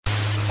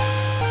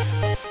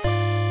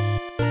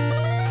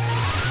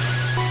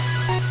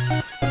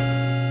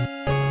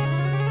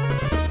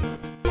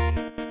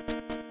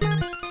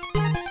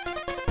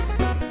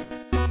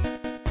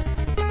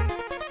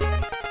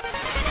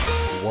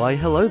Why,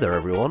 hello there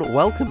everyone,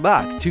 welcome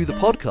back to the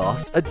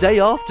podcast a day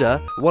after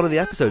one of the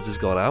episodes has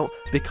gone out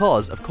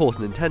because, of course,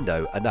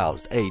 Nintendo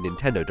announced a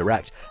Nintendo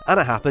Direct and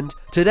it happened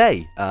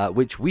today,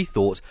 which we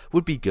thought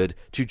would be good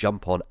to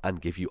jump on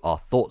and give you our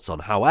thoughts on.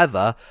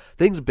 However,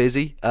 things are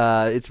busy,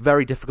 it's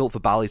very difficult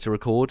for Bally to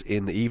record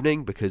in the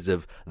evening because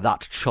of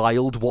that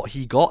child, what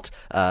he got,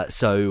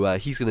 so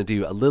he's going to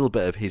do a little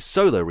bit of his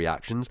solo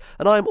reactions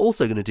and I'm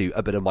also going to do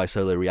a bit of my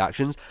solo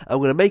reactions. I'm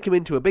going to make them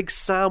into a big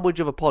sandwich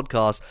of a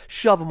podcast,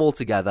 shove them all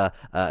together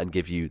and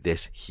give you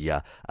this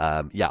here.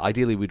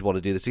 Ideally we'd want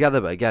to do this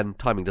together, but again,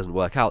 timing doesn't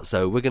work out,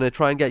 so we're going to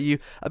try and get you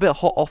a bit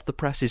hot off the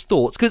presses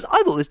thoughts, because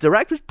I thought this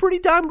Direct was pretty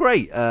damn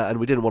great, and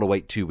we didn't want to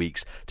wait 2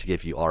 weeks to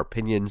give you our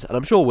opinions, and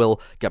I'm sure we'll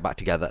get back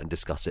together and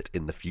discuss it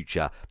in the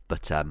future,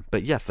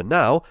 but yeah, for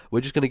now, we're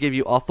just going to give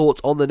you our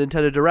thoughts on the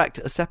Nintendo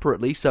Direct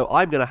separately, so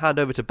I'm going to hand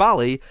over to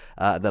Bally,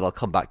 and then I'll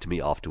come back to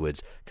me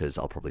afterwards, because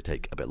I'll probably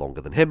take a bit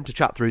longer than him to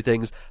chat through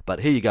things,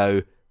 but here you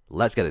go,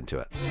 let's get into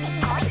it.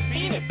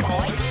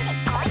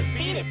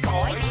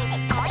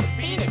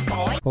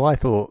 Well, I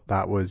thought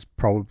that was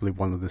probably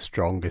one of the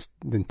strongest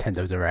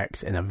Nintendo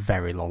Directs in a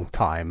very long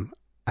time.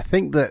 I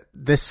think that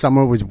this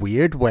summer was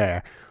weird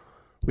where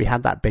we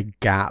had that big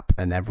gap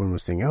and everyone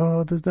was saying,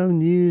 oh, there's no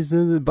news.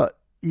 But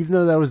even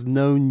though there was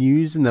no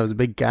news and there was a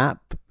big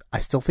gap, I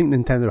still think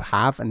Nintendo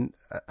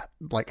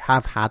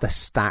have had a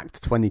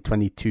stacked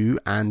 2022,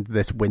 and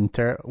this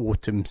winter,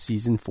 autumn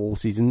season, fall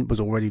season was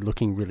already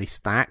looking really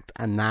stacked.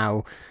 And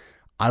now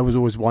I was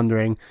always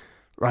wondering,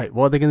 right,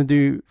 what are they going to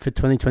do for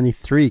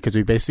 2023? Because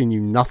we basically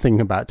knew nothing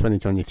about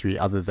 2023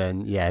 other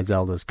than,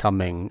 Zelda's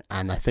coming.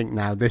 And I think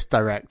now this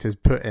Direct has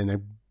put in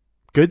a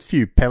good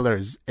few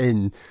pillars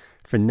in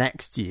for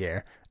next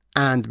year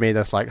and made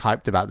us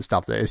hyped about the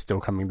stuff that is still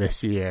coming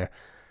this year.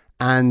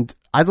 And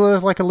I thought there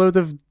was a load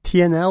of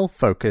TNL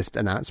focused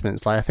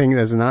announcements. I think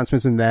there's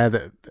announcements in there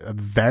that are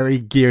very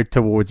geared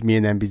towards me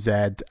and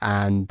MBZ.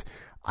 And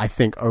I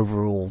think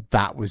overall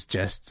that was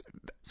just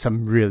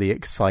some really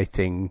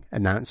exciting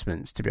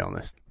announcements, to be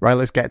honest. Right,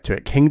 let's get to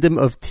it. Kingdom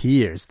of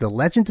Tears. The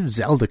Legend of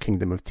Zelda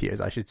Kingdom of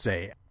Tears, I should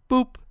say.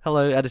 Boop.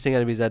 Hello, Editing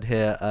MBZ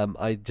here.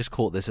 I just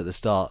caught this at the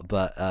start,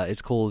 but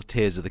it's called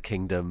Tears of the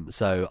Kingdom,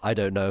 so I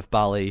don't know if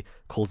Bally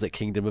calls it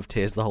Kingdom of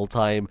Tears the whole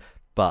time,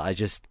 but I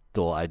just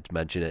thought I'd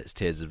mention it's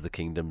Tears of the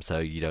Kingdom so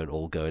you don't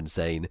all go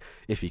insane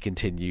if he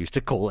continues to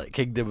call it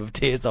Kingdom of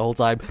Tears the whole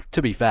time.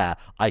 To be fair,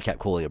 I kept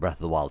calling it Breath of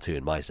the Wild 2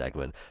 in my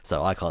segment,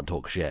 so I can't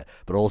talk shit.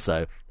 But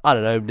also, I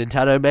don't know,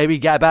 Nintendo, maybe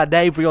get a bad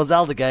name for your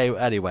Zelda game.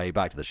 Anyway,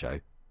 back to the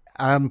show.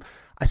 I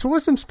saw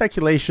some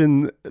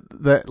speculation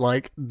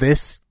that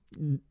this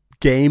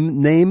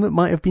game name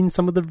might have been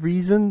some of the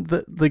reason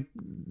that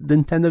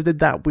Nintendo did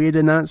that weird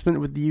announcement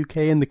with the UK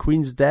and the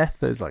Queen's death.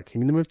 There's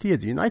Kingdom of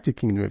Tears, United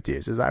Kingdom of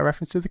Tears. Is that a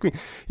reference to the Queen?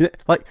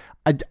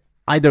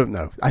 I don't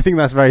know. I think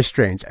that's very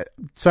strange.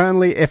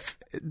 Certainly, if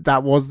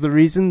that was the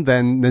reason,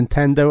 then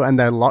Nintendo and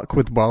their luck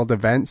with world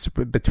events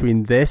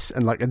between this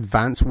and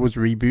Advance Wars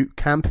Reboot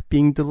Camp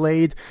being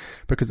delayed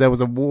because there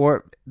was a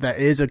war. There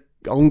is a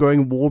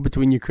ongoing war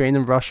between Ukraine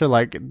and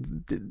Russia.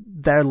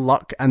 Their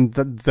luck and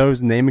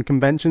those naming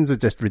conventions are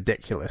just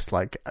ridiculous.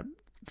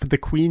 For the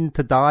Queen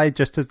to die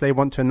just as they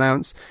want to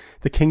announce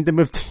the Kingdom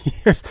of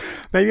Tears.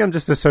 Maybe I'm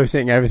just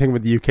associating everything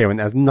with the UK when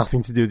it has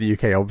nothing to do with the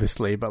UK,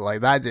 obviously. But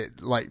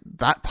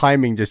that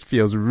timing just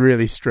feels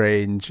really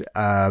strange.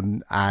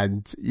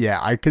 And yeah,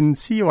 I can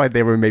see why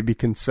they were maybe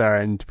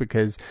concerned,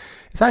 because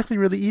it's actually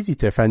really easy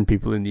to offend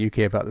people in the UK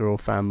about the royal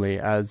family,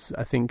 as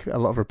I think a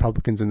lot of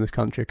Republicans in this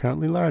country are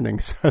currently learning.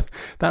 So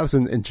that was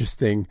an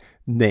interesting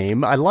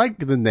name. I like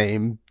the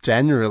name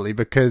generally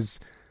because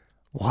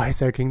why is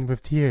there Kingdom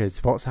of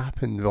Tears? What's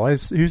happened?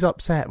 Who's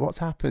upset? What's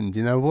happened?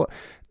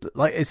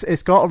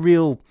 It's got a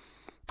real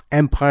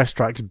Empire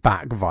Strikes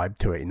Back vibe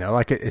to it.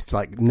 It's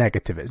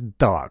negative. It's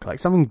dark.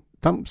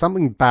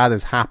 Something bad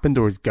has happened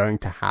or is going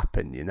to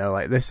happen.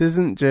 This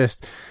isn't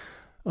just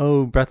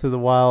Breath of the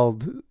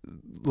Wild,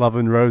 Love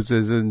and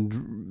Roses,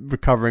 and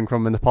recovering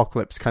from an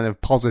apocalypse kind of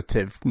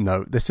positive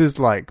note. This is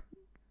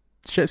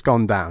shit's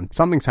gone down.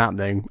 Something's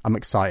happening. I'm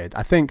excited.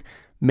 I think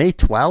May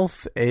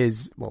 12th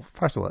is,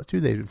 first of all, it's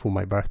 2 days before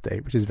my birthday,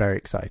 which is very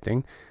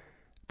exciting.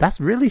 That's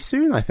really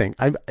soon, I think.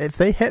 If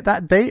they hit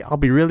that date, I'll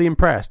be really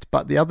impressed.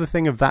 But the other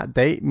thing of that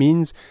date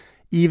means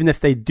even if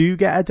they do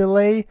get a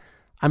delay,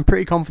 I'm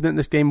pretty confident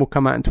this game will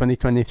come out in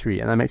 2023.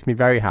 And that makes me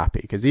very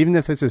happy, because even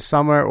if this is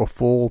summer or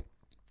fall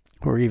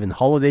or even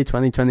holiday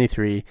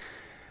 2023,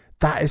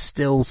 that is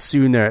still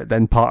sooner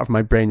than part of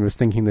my brain was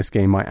thinking this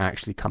game might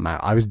actually come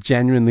out. I was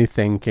genuinely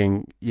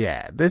thinking,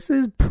 this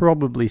is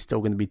probably still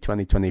going to be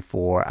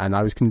 2024. And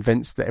I was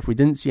convinced that if we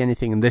didn't see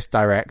anything in this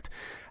Direct,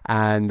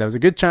 and there was a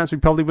good chance we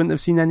probably wouldn't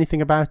have seen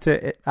anything about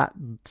it at,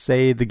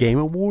 say, the Game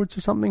Awards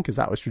or something, because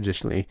that was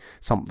traditionally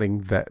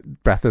something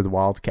that Breath of the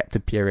Wild kept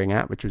appearing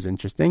at, which was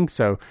interesting.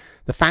 So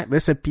the fact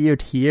this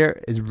appeared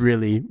here is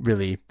really,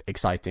 really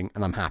exciting,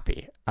 and I'm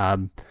happy.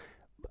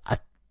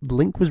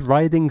 Link was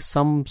riding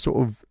some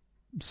sort of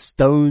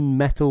stone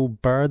metal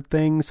bird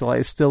thing, so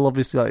it's still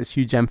obviously this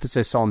huge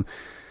emphasis on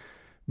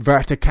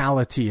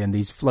verticality and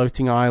these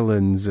floating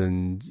islands,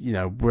 and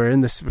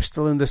we're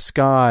still in the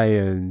sky,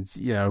 and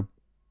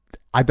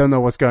I don't know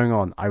what's going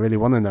on. I really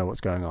want to know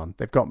what's going on.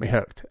 They've got me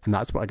hooked, and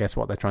that's what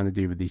they're trying to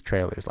do with these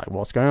trailers. Like,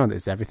 what's going on?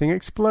 Is everything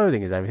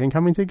exploding? Is everything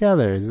coming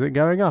together? Is it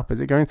going up? Is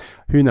it going?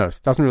 Who knows?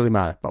 Doesn't really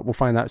matter, but we'll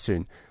find out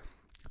soon.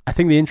 I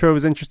think the intro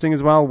was interesting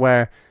as well,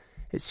 where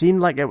it seemed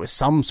like it was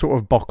some sort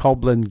of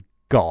Bokoblin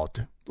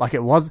god. Like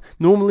it was.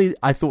 Normally,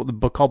 I thought the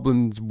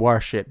Bokoblins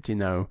worshipped,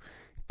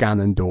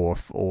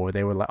 Ganondorf, or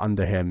they were like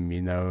under him,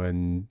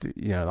 and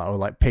or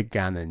like Pig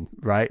Ganon,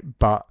 right?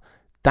 But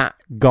that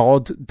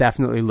god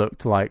definitely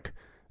looked like.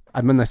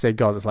 And when I say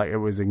God, it's like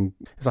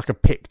it's like a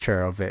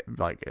picture of it,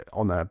 like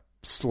on a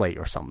slate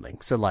or something.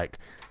 So, like,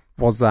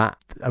 was that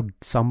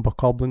some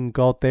Bokoblin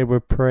god they were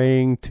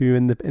praying to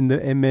in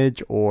the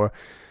image, or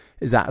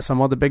is that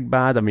some other big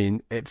bad? I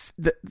mean,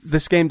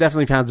 this game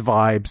definitely has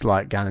vibes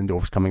like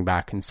Ganondorf's coming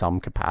back in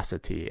some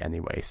capacity,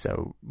 anyway.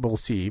 So we'll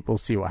see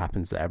what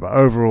happens there. But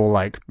overall,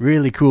 like,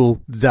 really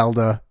cool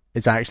Zelda.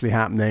 It's actually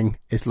happening.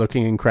 It's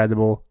looking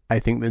incredible. I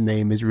think the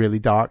name is really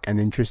dark and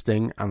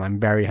interesting, and I'm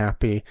very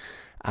happy.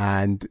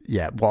 And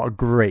yeah, what a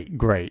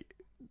great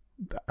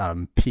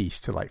piece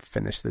to like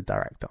finish the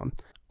direct on.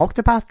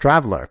 Octopath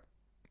Traveler.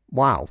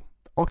 Wow.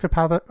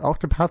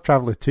 Octopath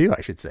Traveler 2,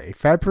 I should say.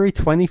 February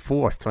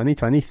 24th,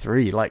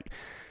 2023. Like,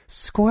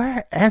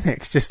 Square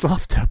Enix just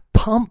love to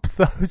pump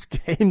those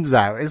games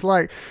out. It's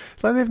like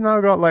they've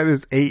now got like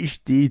this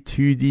HD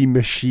 2D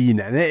machine,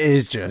 and it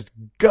is just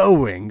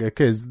going,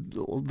 because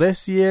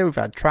this year we've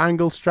had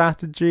Triangle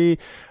Strategy,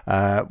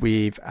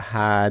 we've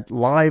had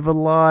Live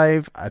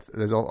Alive,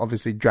 there's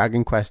obviously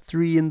Dragon Quest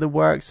 3 in the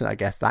works, and I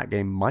guess that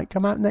game might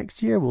come out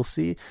next year, we'll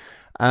see.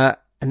 And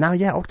now,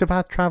 yeah,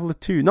 Octopath Traveler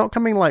 2, not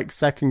coming like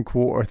second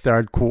quarter,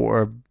 third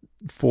quarter,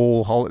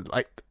 fall holiday,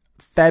 like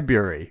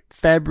February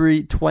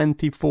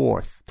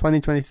 24th,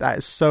 2020. That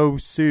is so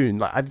soon.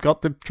 Like, I've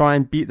got to try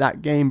and beat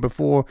that game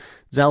before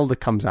Zelda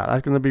comes out.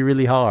 That's going to be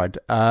really hard.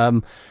 I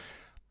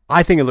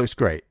think it looks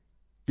great.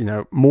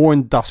 More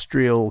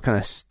industrial, kind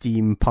of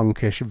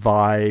steampunkish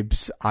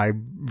vibes.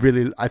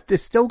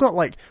 It's still got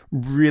like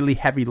really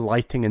heavy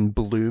lighting and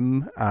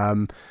bloom.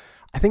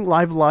 I think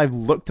Live Alive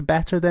looked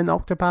better than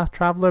Octopath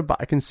Traveler, but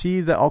I can see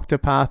that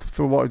Octopath,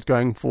 for what it's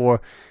going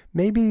for,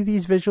 maybe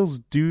these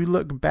visuals do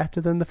look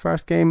better than the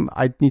first game.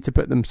 I'd need to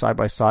put them side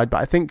by side,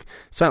 but I think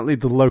certainly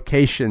the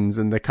locations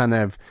and the kind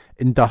of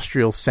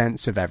industrial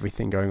sense of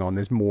everything going on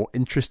is more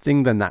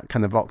interesting than that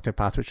kind of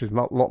Octopath, which is a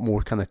lot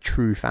more kind of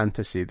true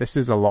fantasy. This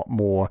is a lot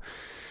more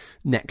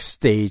next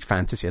stage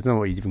fantasy. I don't know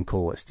what you'd even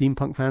call it.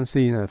 Steampunk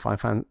fantasy,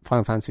 Final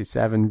Fantasy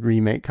VII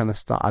remake kind of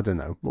stuff. I don't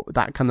know.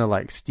 That kind of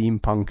like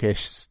steampunkish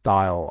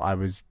style I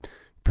was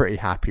pretty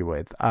happy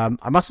with. I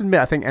must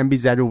admit, I think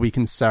MBZ will be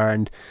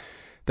concerned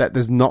that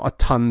there's not a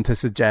ton to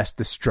suggest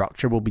the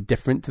structure will be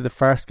different to the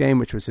first game,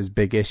 which was his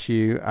big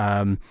issue.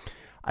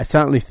 I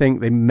certainly think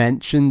they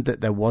mentioned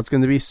that there was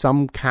going to be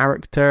some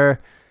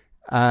character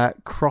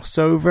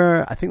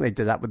crossover. I think they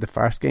did that with the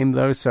first game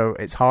though, so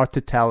it's hard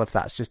to tell if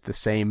that's just the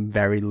same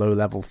very low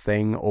level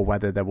thing, or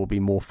whether there will be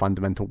more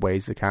fundamental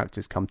ways the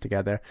characters come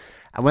together.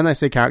 And when I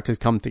say characters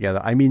come together,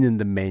 I mean in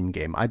the main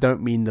game. I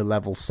don't mean the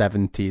level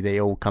 70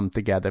 they all come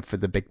together for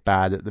the big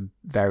bad at the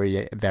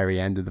very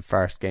end of the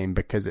first game,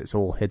 because it's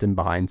all hidden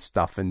behind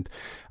stuff, and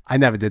I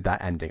never did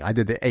that ending. I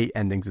did the 8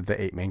 endings of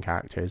the 8 main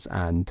characters,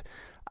 and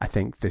I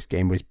think this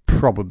game was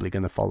probably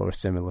going to follow a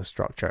similar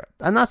structure.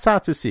 And that's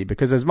hard to see,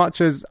 because as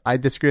much as I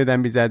disagree with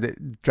MBZ,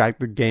 it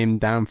dragged the game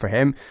down for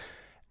him.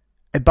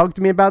 It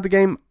bugged me about the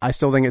game. I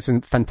still think it's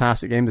a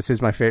fantastic game. This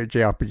is my favorite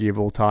JRPG of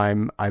all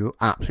time. I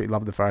absolutely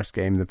love the first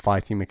game, the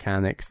fighting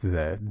mechanics,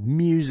 the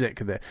music,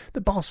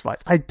 the boss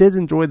fights. I did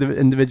enjoy the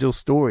individual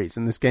stories,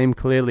 and this game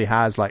clearly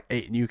has like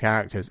 8 new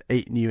characters,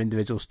 8 new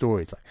individual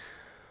stories. Like,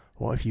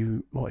 what if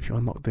you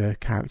unlock the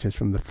characters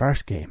from the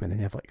first game and then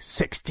you have like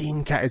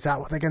 16 characters? Is that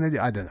what they're going to do?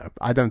 I don't know.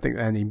 I don't think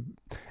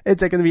is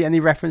there going to be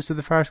any reference to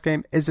the first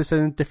game? Is this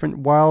in a different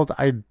world?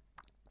 I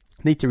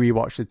need to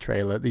rewatch the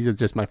trailer. These are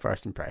just my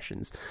first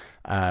impressions.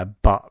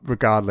 But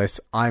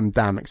regardless, I'm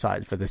damn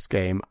excited for this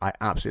game. I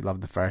absolutely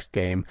love the first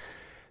game.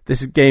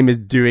 This game is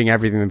doing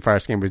everything the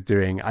first game was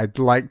doing. I'd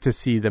like to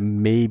see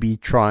them maybe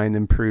try and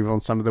improve on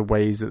some of the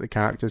ways that the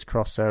characters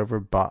cross over,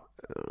 but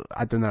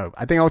I don't know.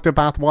 I think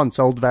Octopath 1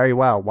 sold very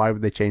well. Why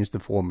would they change the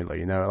formula?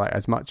 Like,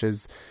 as much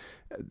as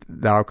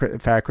there are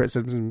fair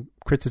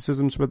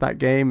criticisms with that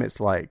game, it's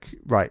like,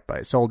 right, but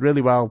it sold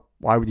really well.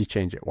 Why would you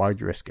change it? Why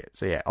would you risk it?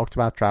 So yeah,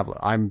 Octopath Traveler,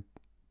 I'm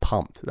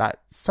pumped. That's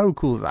so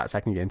cool that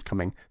second game's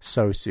coming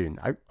so soon.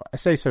 I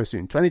say so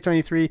soon.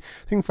 2023. I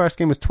think the first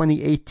game was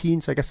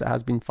 2018, so I guess it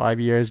has been 5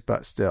 years,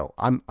 but still,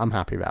 I'm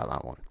happy about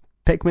that one.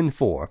 Pikmin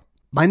 4.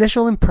 My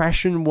initial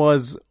impression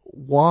was,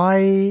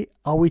 why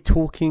are we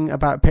talking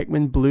about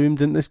Pikmin Bloom?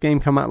 Didn't this game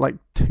come out like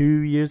 2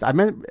 years? I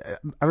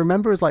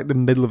remember it was like the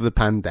middle of the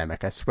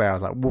pandemic. I swear I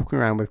was like walking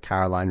around with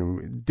Caroline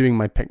and doing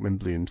my Pikmin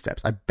Bloom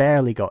steps. I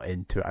barely got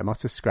into it. I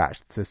must have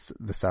scratched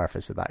the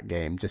surface of that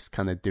game, just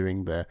kind of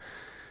doing the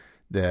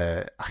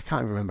I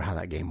can't even remember how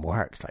that game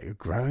works, like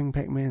growing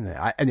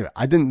Pikmin. Anyway,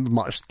 I didn't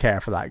much care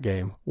for that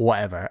game.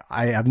 Whatever.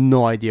 I have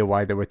no idea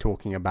why they were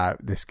talking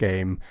about this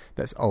game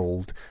that's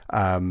old.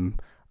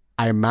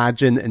 I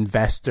imagine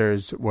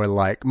investors were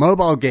like,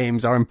 mobile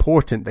games are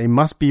important. They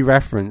must be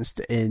referenced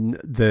in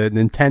the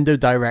Nintendo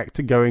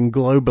Direct going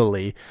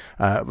globally,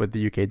 with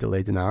the UK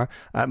delayed an hour,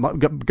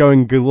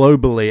 going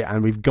globally,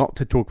 and we've got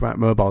to talk about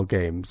mobile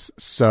games.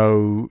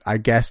 So I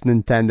guess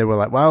Nintendo were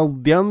like, well,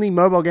 the only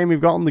mobile game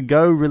we've got on the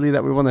go really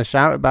that we want to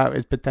shout about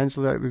is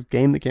potentially like this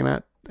game that came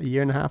out a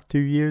year and a half, 2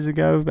 years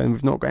ago, and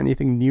we've not got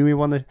anything new we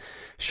want to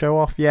show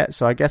off yet.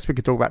 So I guess we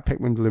could talk about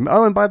Pikmin Bloom.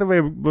 Oh, and by the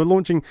way, we're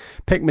launching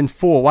Pikmin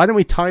 4. Why don't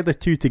we tie the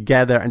two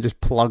together and just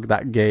plug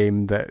that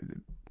game that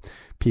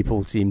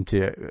people seem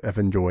to have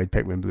enjoyed,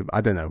 Pikmin Bloom?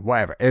 I don't know,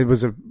 whatever. It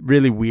was a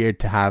really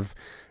weird to have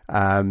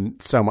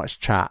so much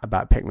chat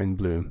about Pikmin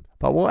Bloom,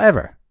 but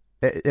whatever.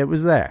 It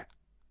was there.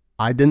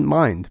 I didn't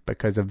mind,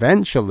 because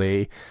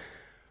eventually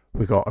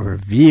we got a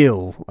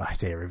reveal. I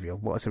say a reveal.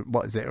 What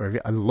is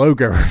it? A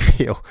logo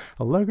reveal.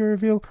 A logo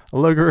reveal? A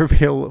logo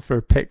reveal for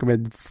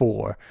Pikmin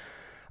 4.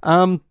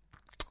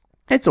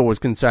 It's always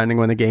concerning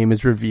when a game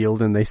is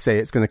revealed and they say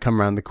it's going to come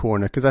around the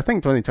corner, because I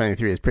think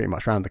 2023 is pretty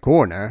much around the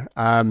corner.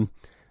 I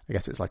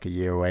guess it's like a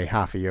year away,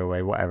 half a year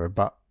away, whatever.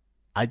 But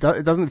it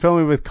doesn't fill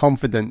me with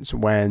confidence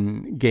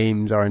when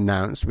games are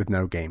announced with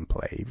no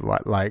gameplay.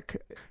 Like,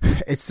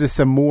 it's this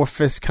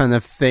amorphous kind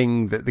of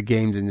thing that the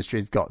games industry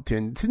has got to.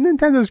 And to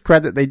Nintendo's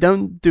credit, they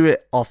don't do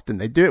it often.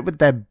 They do it with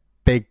their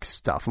big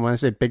stuff. And when I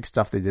say big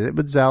stuff, they did it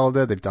with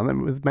Zelda. They've done it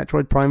with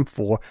Metroid Prime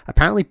 4.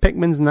 Apparently,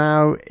 Pikmin's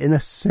now in a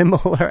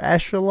similar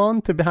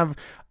echelon to have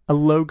a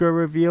logo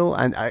reveal.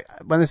 And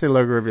when I say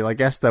logo reveal, I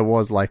guess there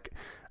was like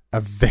a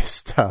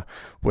vista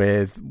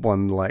with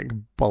one like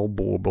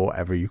Bulborb or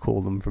whatever you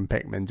call them from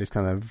Pikmin just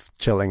kind of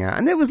chilling out,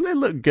 and it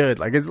looked good.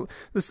 Like, it's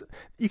this,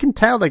 you can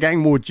tell they're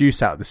getting more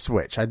juice out of the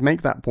Switch. I'd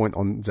make that point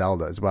on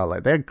Zelda as well.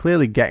 Like, they're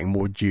clearly getting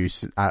more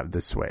juice out of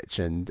the Switch,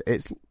 and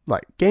it's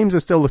like games are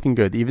still looking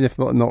good, even if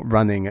they're not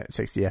running at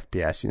 60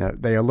 FPS. You know,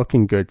 they are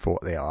looking good for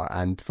what they are.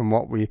 And from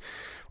what we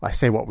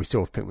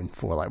saw of Pikmin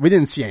 4, like, we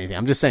didn't see anything.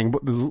 I'm just saying,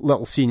 but the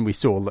little scene we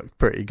saw looked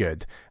pretty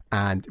good.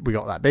 And we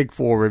got that big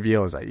 4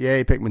 reveal. It's like,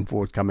 yay, Pikmin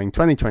 4 is coming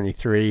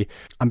 2023.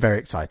 I'm very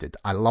excited.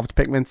 I loved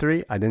Pikmin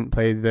 3. I didn't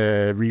play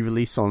the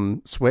re-release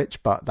on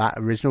Switch, but that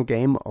original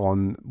game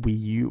on Wii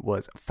U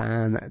was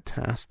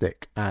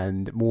fantastic.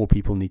 And more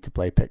people need to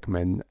play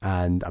Pikmin.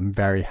 And I'm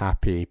very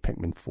happy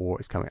Pikmin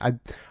 4 is coming. I'm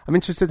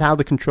interested how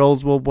the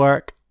controls will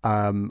work.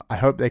 I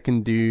hope they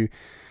can do...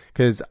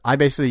 Because I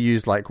basically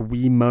used like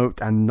Wiimote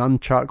and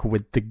Nunchuck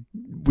with the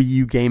Wii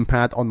U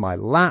gamepad on my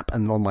lap,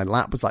 and on my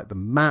lap was like the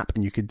map,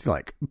 and you could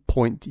like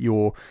point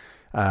your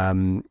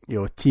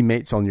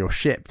teammates on your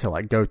ship to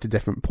like go to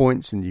different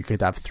points, and you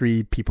could have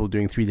 3 people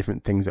doing 3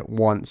 different things at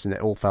once, and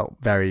it all felt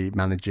very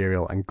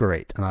managerial and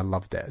great, and I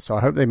loved it. So I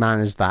hope they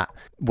managed that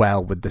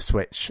well with the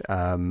Switch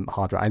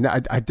hardware.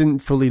 I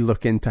didn't fully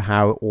look into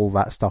how all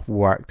that stuff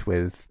worked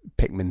with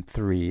Pikmin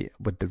 3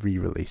 with the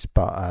re-release,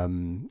 but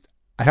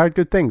I heard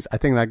good things. I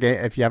think that game,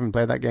 if you haven't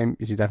played that game,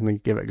 you should definitely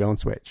give it a go on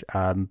Switch.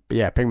 But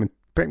yeah,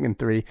 Pikmin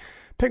 3.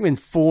 Pikmin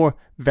 4,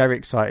 very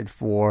excited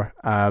for.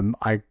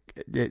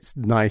 It's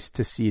nice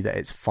to see that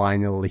it's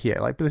finally here.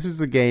 Like, this was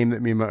the game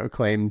that Miyamoto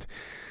claimed,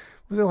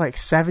 was it like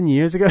 7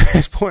 years ago at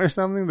this point or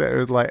something, that it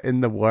was like in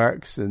the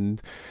works.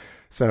 And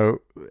so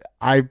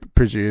I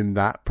presume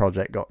that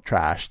project got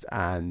trashed,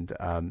 and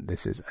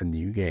this is a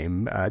new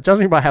game.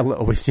 Judging by how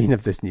little we've seen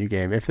of this new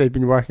game, if they've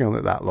been working on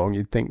it that long,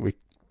 you'd think we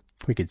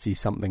could see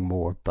something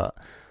more, but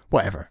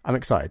whatever. I'm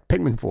excited.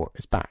 Pikmin 4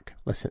 is back.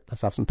 Let's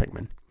have some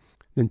Pikmin.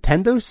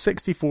 Nintendo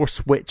 64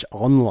 Switch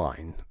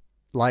Online.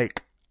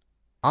 Like,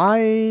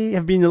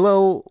 I've been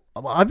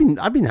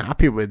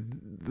happy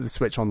with the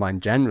Switch Online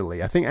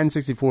generally. I think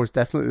N64 is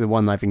definitely the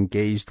one I've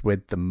engaged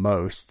with the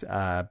most,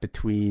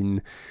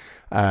 between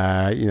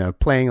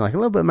playing like a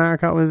little bit of Mario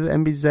Kart with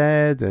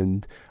MBZ,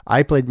 and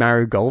I played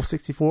Mario Golf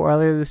 64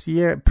 earlier this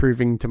year,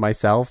 proving to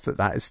myself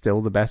that is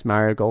still the best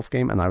Mario Golf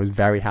game, and I was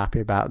very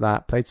happy about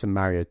that. Played some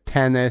Mario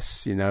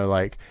Tennis,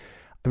 like,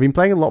 I've been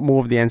playing a lot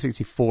more of the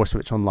N64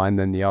 Switch Online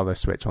than the other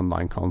Switch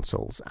Online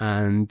consoles,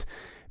 and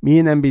me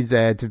and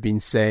MBZ have been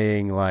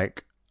saying,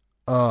 like,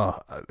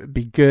 it'd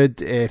be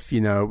good if,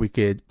 we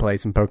could play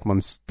some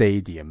Pokemon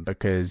Stadium,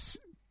 because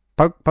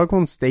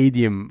Pokemon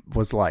Stadium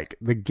was like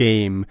the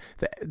game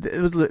that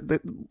it was the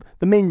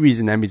main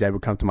reason MBZ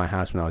would come to my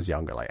house when I was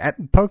younger. Like,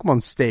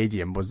 Pokemon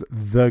Stadium was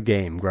the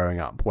game growing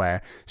up,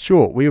 where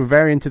sure, we were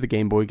very into the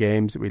Game Boy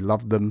games, we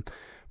loved them,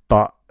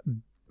 but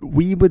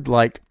we would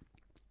like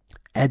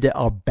edit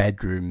our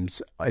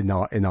bedrooms in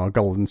our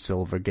Gold and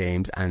Silver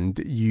games and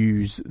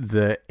use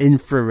the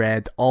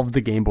infrared of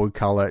the Game Boy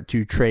Color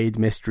to trade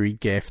mystery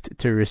gift,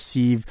 to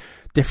receive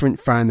different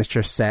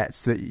furniture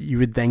sets that you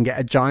would then get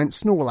a giant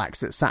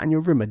Snorlax that sat in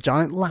your room, a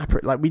giant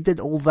Lapras. Like, we did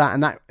all that,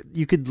 and that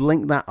you could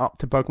link that up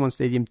to Pokemon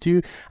Stadium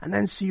 2 and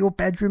then see your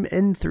bedroom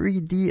in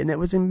 3D, and it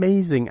was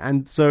amazing.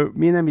 And so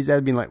me and MBZ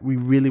have been like, we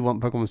really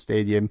want Pokemon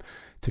Stadium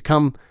to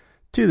come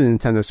to the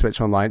Nintendo Switch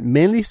Online,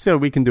 mainly so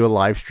we can do a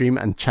live stream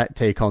and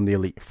take on the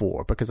Elite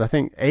Four, because I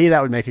think A,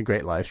 that would make a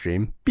great live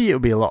stream, B, it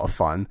would be a lot of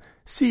fun,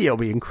 C, it'll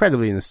be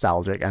incredibly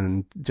nostalgic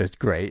and just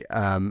great,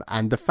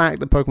 and the fact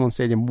that Pokemon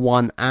Stadium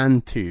 1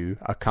 and 2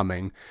 are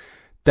coming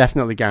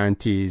definitely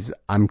guarantees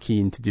I'm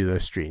keen to do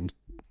those streams.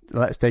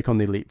 Let's take on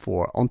the Elite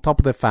Four, on top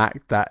of the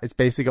fact that it's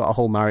basically got a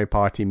whole Mario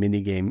Party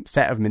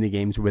set of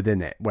minigames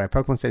within it, where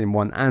Pokemon Stadium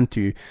 1 and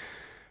 2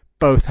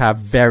 both have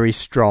very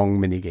strong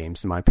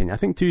minigames, in my opinion. I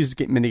think 2's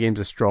minigames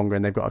are stronger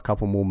and they've got a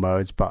couple more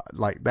modes, but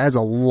like there's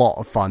a lot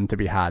of fun to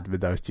be had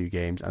with those two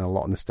games and a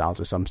lot of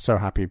nostalgia, so I'm so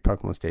happy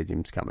Pokemon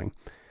Stadium's coming.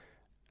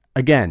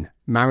 Again,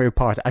 Mario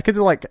Party. I could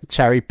have like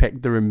cherry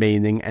picked the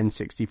remaining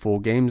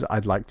N64 games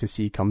I'd like to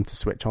see come to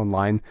Switch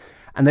Online,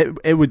 and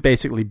it would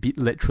basically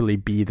literally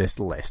be this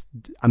list.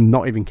 I'm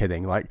not even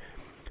kidding. Like,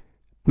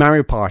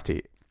 Mario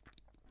Party.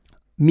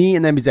 Me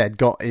and MBZ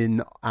got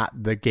in at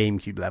the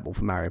GameCube level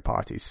for Mario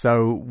Party.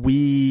 So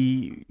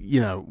we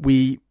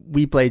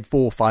played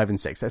 4, 5, and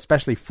 6,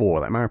 especially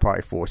 4, like Mario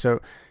Party 4.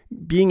 So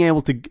being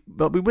able to,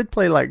 but we would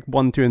play like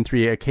 1, 2, and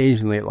 3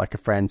 occasionally at like a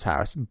friend's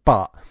house.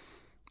 But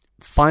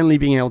finally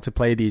being able to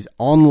play these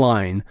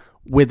online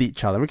with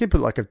each other, we could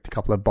put like a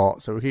couple of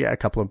bots, or we could get a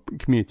couple of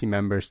community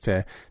members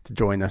to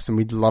join us, and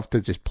we'd love to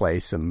just play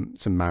some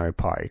Mario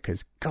Party,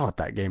 because God,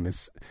 that game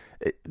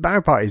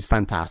Mario Party is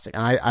fantastic,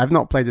 and I've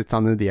not played a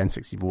ton of the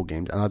N64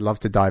 games, and I'd love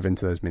to dive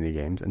into those mini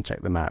games and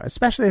check them out,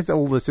 especially as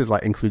all this is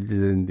like included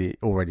in the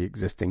already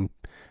existing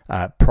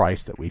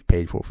price that we've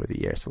paid for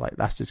the year. So like,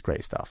 that's just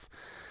great stuff.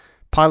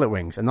 Pilot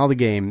Wings, another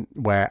game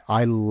where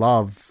I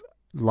love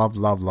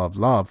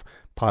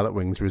Pilot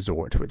Wings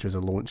Resort, which was a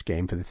launch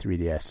game for the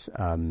 3DS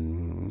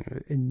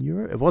in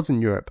Europe. It was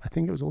in Europe. I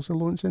think it was also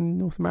launched in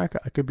North America.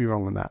 I could be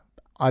wrong on that.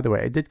 Either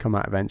way, it did come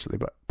out eventually,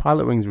 but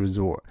Pilot Wings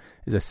Resort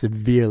is a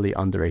severely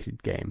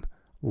underrated game.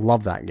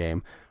 Love that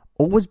game.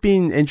 Always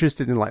been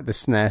interested in like the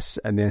SNES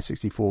and the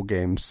N64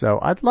 games, so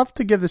I'd love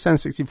to give this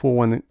N64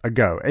 one a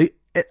go.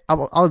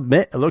 I'll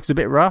admit, it looks a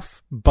bit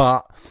rough,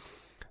 but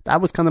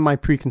that was kind of my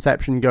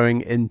preconception going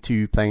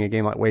into playing a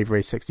game like Wave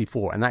Race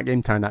 64, and that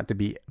game turned out to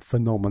be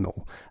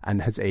phenomenal and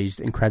has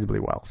aged incredibly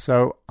well.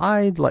 So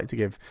I'd like to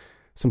give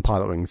some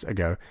Pilot Wings a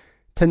go.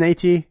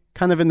 1080,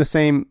 kind of in the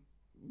same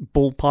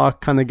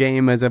ballpark kind of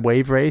game as a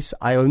Wave Race.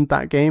 I owned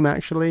that game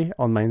actually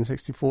on my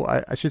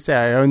N64. I should say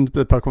I owned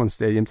the Pokemon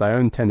Stadiums. I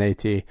owned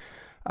 1080.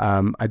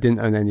 I didn't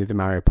own any of the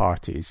Mario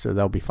Parties, so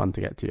they'll be fun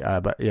to get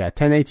to. But yeah,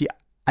 1080,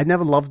 I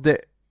never loved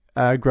it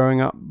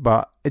growing up,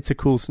 but it's a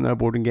cool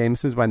snowboarding game.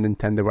 This is when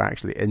Nintendo were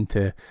actually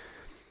into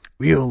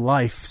real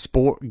life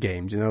sport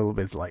games,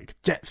 with like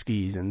jet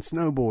skis and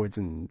snowboards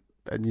and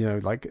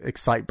like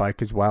Excite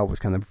Bike as well was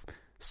kind of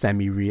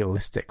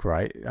semi-realistic,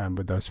 right?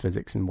 With those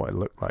physics and what it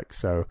looked like.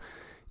 So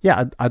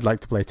yeah, I'd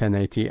like to play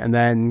 1080. And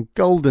then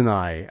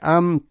GoldenEye.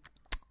 I'm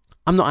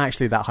not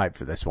actually that hyped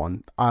for this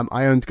one.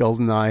 I owned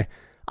GoldenEye.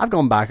 I've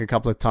gone back a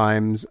couple of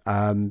times.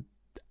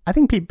 I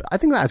think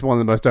that's one of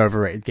the most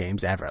overrated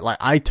games ever. Like,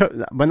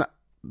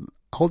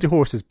 hold your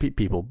horses,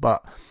 people,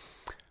 but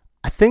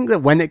I think that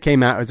when it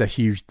came out, it was a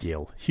huge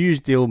deal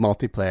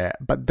multiplayer.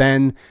 But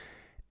then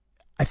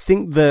I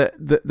think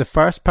the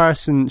first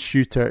person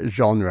shooter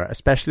genre,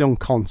 especially on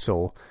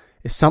console,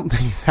 is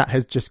something that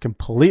has just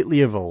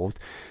completely evolved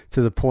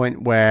to the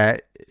point where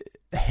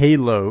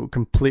Halo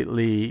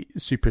completely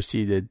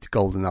superseded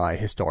GoldenEye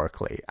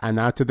historically. And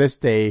now to this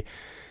day,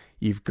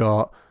 you've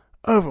got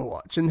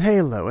Overwatch and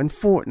Halo and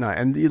Fortnite,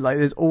 and like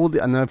there's all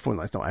the, I know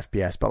Fortnite's not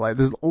FPS, but like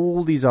there's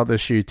all these other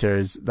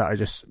shooters that are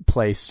just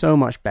play so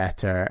much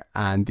better.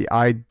 And the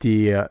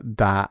idea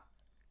that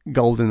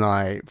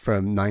GoldenEye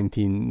from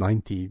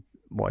 1990,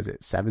 what is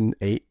it, 7,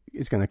 8,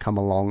 is going to come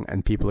along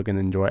and people are going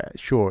to enjoy it.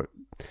 Sure,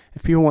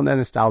 if people want their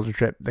nostalgia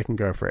trip, they can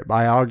go for it. But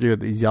I argue that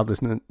these other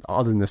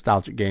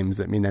nostalgic games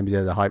that me and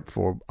MBZ are hyped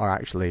for are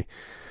actually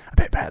a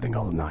bit better than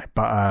GoldenEye.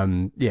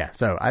 But yeah,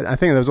 so I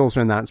think there was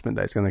also an announcement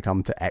that it's going to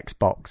come to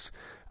Xbox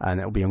and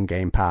it'll be on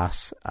Game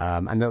Pass.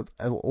 And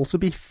it'll also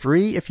be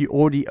free if you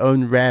already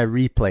own Rare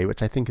Replay,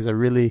 which I think is a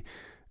really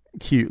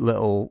cute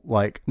little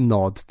like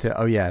nod to,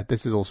 oh yeah,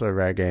 this is also a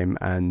Rare game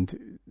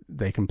and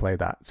they can play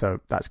that. So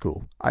that's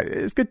cool.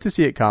 It's good to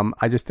see it come.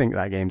 I just think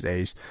that game's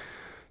aged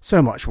so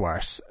much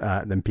worse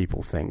than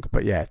people think.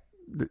 But yeah,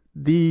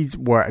 these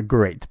were a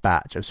great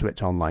batch of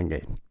Switch Online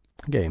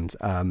games.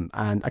 And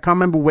I can't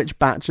remember which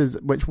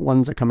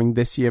ones are coming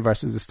this year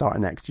versus the start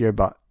of next year,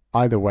 but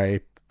either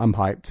way, I'm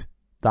hyped.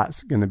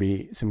 That's going to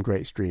be some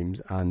great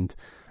streams and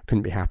I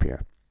couldn't be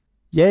happier.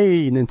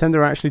 Yay, Nintendo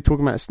are actually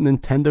talking about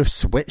Nintendo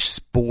Switch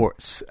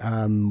Sports.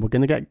 We're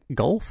going to get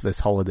golf this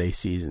holiday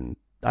season.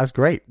 That's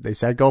great. They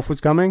said golf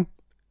was coming.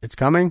 It's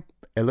coming.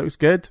 It looks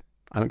good.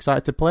 I'm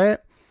excited to play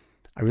it.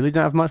 I really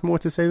don't have much more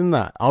to say than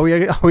that. Are we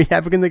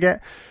ever going to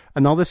get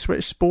another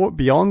Switch sport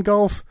beyond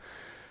golf?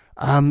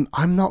 I'm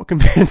not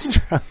convinced.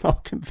 I'm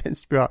not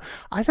convinced we are.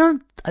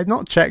 I've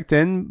not checked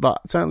in,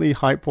 but certainly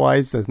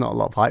hype-wise, there's not a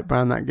lot of hype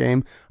around that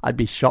game. I'd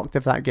be shocked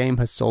if that game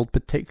has sold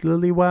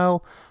particularly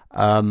well.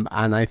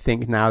 And I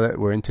think now that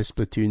we're into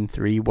Splatoon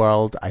 3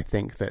 world, I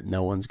think that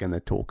no one's going to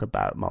talk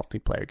about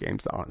multiplayer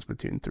games that aren't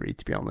Splatoon 3,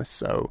 to be honest.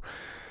 So,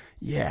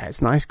 yeah,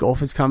 it's nice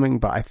golf is coming,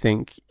 but I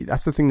think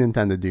that's the thing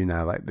Nintendo do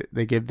now. Like,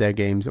 they give their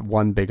games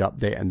one big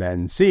update and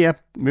then see ya,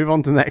 move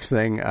on to the next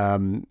thing.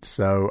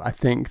 So I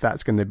think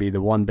that's going to be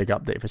the one big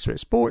update for Switch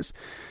Sports.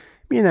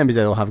 Me and MBZ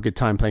will have a good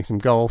time playing some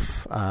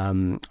golf. I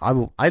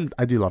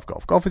do love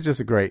golf. Golf is just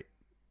a great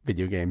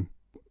video game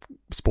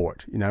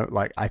sport, you know,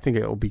 like I think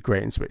it'll be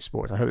great in Switch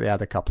Sports. I hope they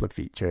add a couple of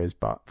features,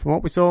 but from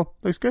what we saw,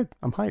 looks good.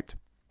 I'm hyped.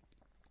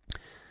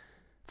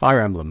 Fire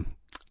Emblem.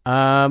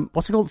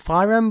 What's it called?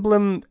 Fire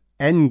Emblem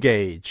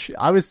N-Gage.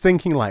 I was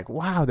thinking like,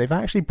 wow, they've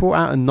actually brought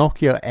out a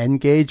Nokia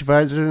N-Gage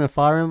version of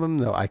Fire Emblem.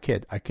 No, I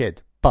kid.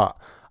 But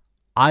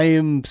I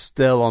am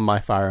still on my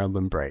Fire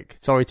Emblem break.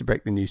 Sorry to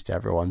break the news to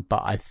everyone,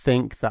 but I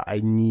think that I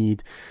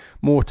need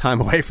more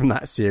time away from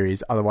that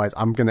series. Otherwise,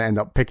 I'm going to end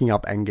up picking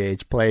up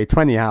N-Gage, play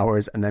 20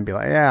 hours, and then be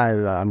like,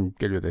 yeah, I'm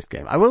good with this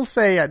game. I will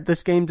say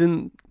this game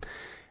didn't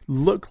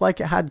look like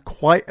it had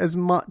quite as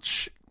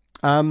much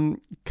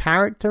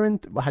character.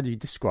 And how do you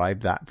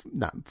describe that?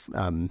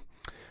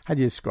 How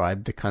do you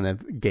describe the kind of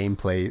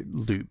gameplay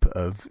loop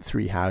of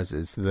Three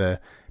Houses?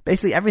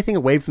 Basically everything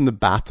away from the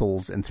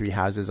battles in Three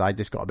Houses, I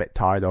just got a bit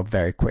tired of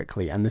very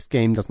quickly. And this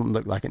game doesn't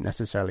look like it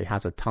necessarily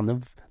has a ton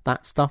of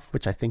that stuff,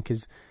 which I think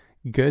is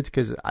good,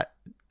 because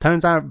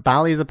turns out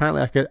Bally is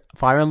apparently like a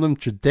Fire Emblem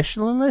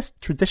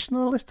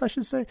traditionalist, I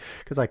should say,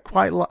 because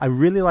I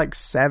really like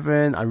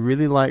 7. I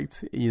really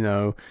liked,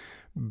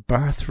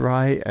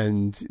 Birthright,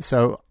 and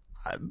so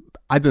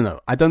I don't know.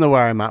 I don't know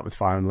where I'm at with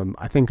Fire Emblem.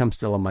 I think I'm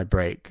still on my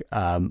break.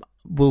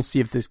 We'll see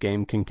if this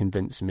game can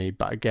convince me.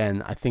 But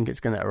again, I think it's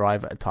going to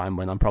arrive at a time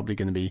when I'm probably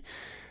going to be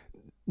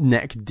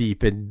neck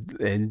deep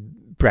in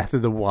Breath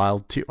of the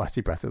Wild 2. I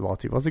see Breath of the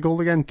Wild 2. What's it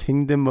called again?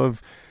 Kingdom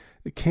of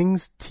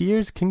Tears?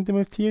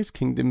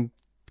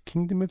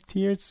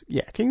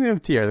 Yeah, Kingdom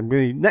of Tears. I'm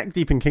going to be neck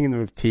deep in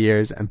Kingdom of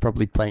Tears and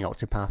probably playing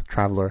Octopath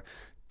Traveler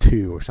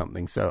 2 or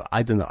something. So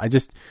I don't know.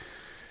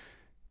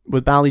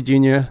 With Bally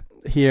Jr.,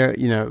 here,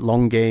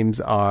 long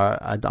games are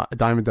a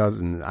dime a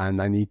dozen,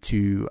 and I need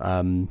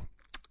to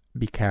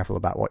be careful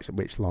about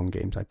which long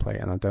games I play,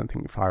 and I don't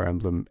think Fire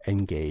Emblem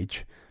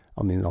N-Gage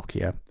on the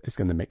Nokia is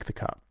going to make the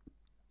cut.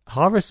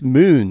 Harvest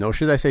Moon, or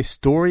should I say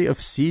Story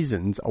of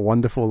Seasons, A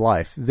Wonderful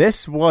Life.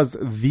 This was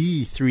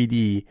the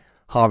 3D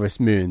Harvest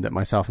Moon that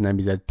myself and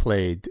MBZ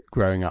played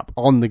growing up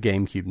on the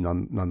GameCube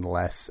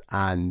nonetheless,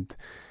 and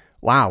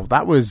wow,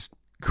 that was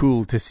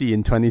cool to see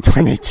in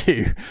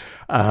 2022.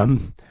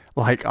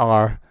 Like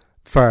our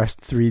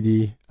first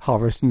 3D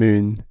Harvest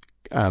Moon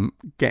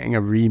getting a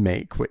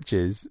remake, which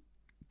is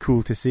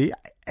cool to see.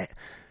 It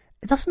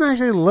doesn't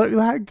actually look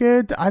that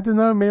good. I don't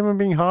know, maybe I'm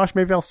being harsh.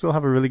 Maybe I'll still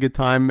have a really good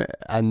time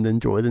and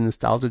enjoy the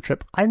nostalgia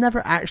trip. I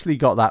never actually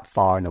got that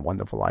far in A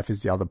Wonderful Life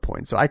is the other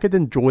point. So I could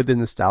enjoy the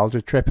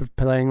nostalgia trip of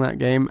playing that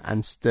game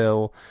and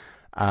still,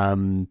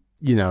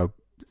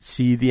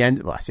 see the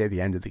end. Well, I say the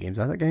end of the game.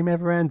 Does that game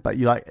ever end? But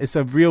it's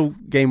a real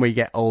game where you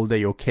get older,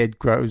 your kid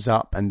grows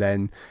up, and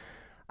then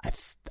I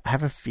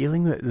have a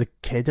feeling that the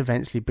kid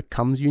eventually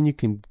becomes you and you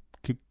can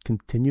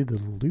continue the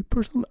loop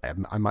or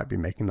something. I might be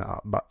making that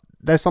up, but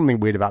there's something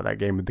weird about that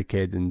game with the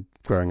kid and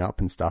growing up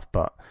and stuff.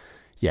 But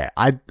yeah,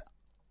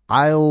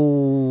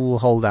 I'll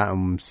hold out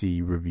and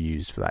see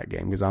reviews for that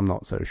game because I'm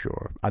not so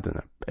sure. I don't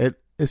know.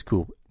 It's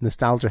cool.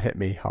 Nostalgia hit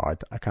me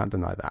hard. I can't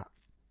deny that.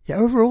 Yeah,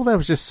 overall there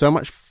was just so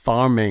much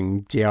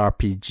farming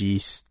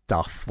JRPG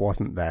stuff,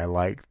 wasn't there?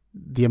 Like,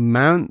 the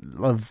amount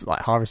of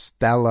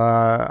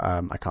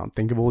Harvestella, I can't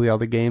think of all the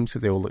other games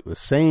because they all look the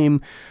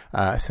same.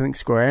 I think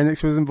Square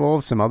Enix was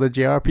involved, some other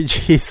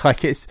JRPGs,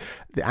 like it's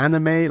the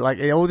anime, like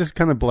it all just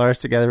kind of blurs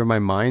together in my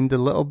mind a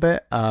little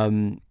bit.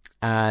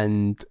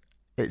 And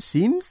it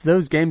seems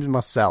those games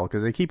must sell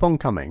because they keep on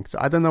coming. So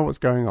I don't know what's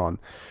going on.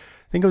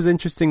 I think it was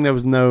interesting there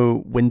was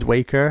no Wind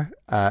Waker,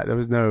 there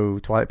was no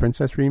Twilight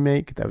Princess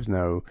remake, there was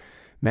no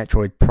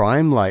Metroid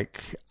Prime.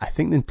 Like, I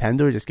think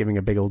Nintendo are just giving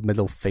a big old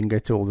middle finger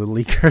to all the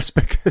leakers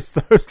because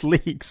those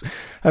leaks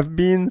have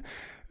been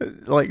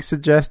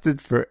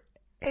suggested for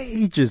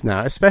ages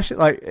now.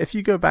 Especially if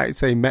you go back and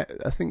say,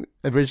 I think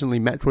originally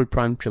Metroid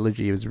Prime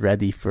Trilogy was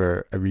ready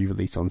for a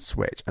re-release on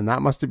Switch, and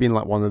that must have been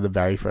one of the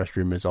very first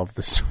rumors of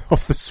the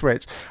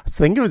Switch. I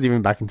think it was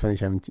even back in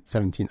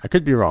 2017. I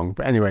could be wrong,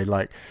 but anyway,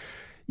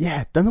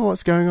 yeah, don't know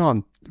what's going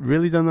on.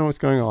 Really don't know what's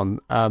going on.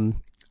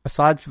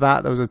 Aside from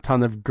that, there was a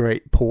ton of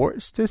great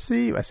ports to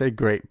see. I say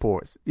great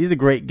ports. These are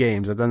great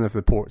games. I don't know if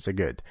the ports are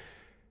good.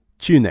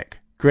 Tunic.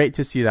 Great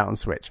to see that on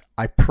Switch.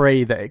 I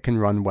pray that it can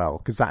run well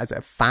because that is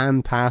a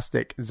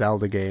fantastic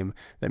Zelda game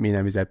that me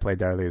and MZ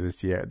played earlier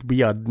this year.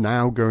 We are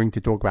now going to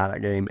talk about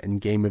that game in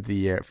Game of the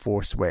Year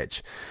for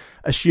Switch,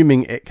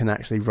 assuming it can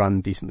actually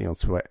run decently on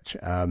Switch.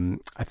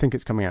 I think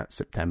it's coming out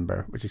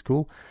September, which is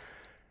cool.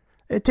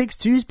 It Takes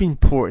Two's been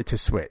ported to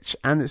Switch,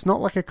 and it's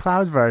not like a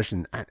cloud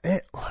version, and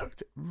it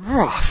looked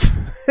rough.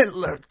 It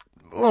looked,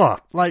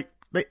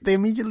 they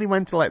immediately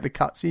went to the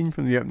cutscene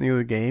from the opening of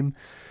the game,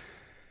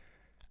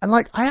 And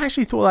like, I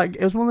actually thought like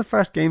it was one of the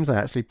first games I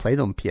actually played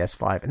on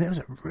PS5, and it was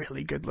a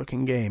really good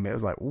looking game. It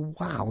was like,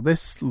 wow,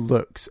 this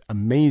looks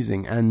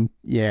amazing. And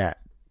yeah,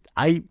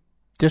 I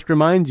just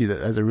remind you that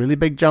there's a really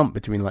big jump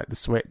between like the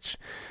Switch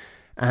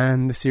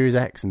and the Series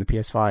X and the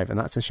PS5, and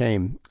that's a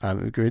shame. It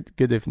would be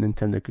good if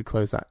Nintendo could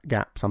close that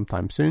gap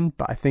sometime soon,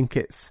 but I think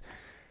it's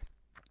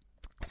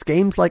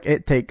games like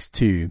It Takes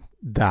Two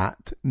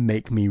that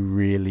make me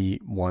really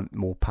want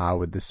more power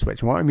with the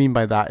Switch. And what I mean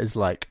by that is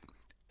like,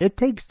 It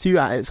Takes Two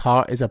at its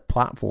heart is a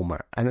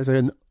platformer, and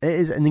it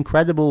is an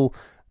incredible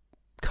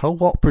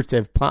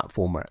cooperative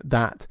platformer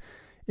that,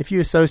 if you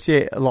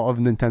associate a lot of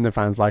Nintendo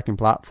fans liking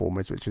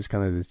platformers, which is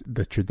kind of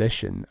the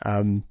tradition,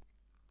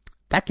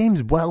 that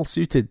game's well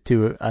suited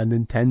to a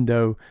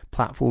Nintendo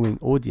platforming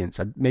audience.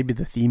 And maybe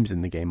the themes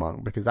in the game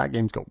aren't, because that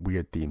game's got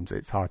weird themes.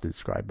 It's hard to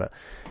describe, but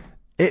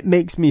it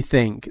makes me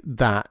think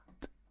that,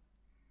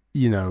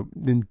 you know,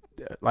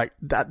 like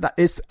that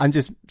is, I'm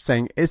just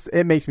saying,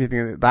 it makes me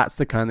think that that's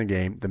the kind of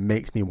game that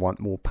makes me want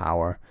more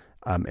power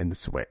in the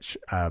Switch.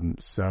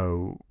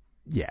 So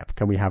yeah,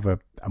 can we have a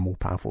more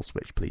powerful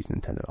Switch, please,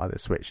 Nintendo? Either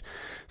Switch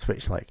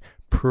like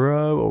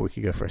Pro, or we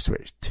could go for a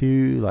Switch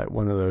 2. Like,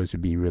 one of those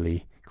would be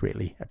really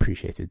greatly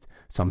appreciated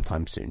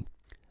sometime soon.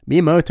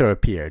 Miyamoto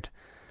appeared.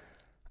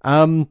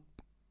 The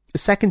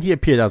second he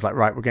appeared, I was like,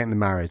 right, we're getting the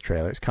Mario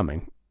trailer. It's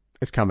coming.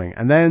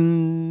 And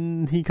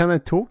then he kind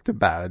of talked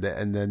about it,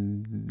 and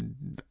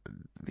then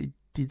he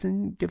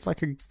didn't give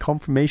like a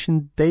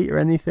confirmation date or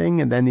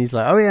anything. And then he's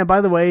like, oh yeah, by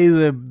the way,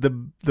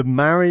 the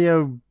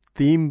Mario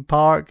theme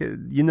park,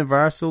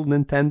 Universal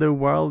Nintendo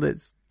World,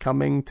 it's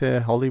coming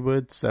to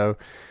Hollywood. So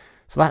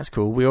that's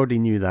cool. We already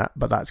knew that,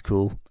 but that's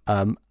cool.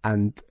 And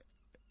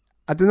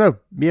I don't know,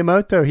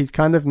 Miyamoto, he's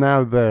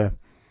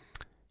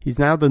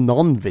now the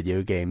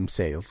non-video game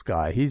sales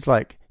guy. He's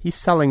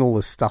selling all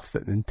the stuff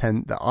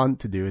that aren't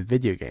to do with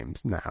video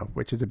games now,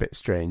 which is a bit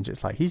strange.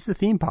 It's like, he's the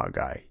theme park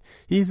guy.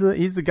 He's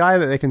the guy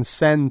that they can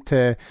send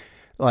to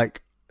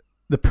like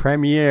the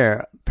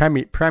premiere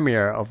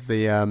of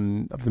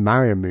the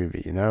Mario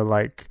movie, you know?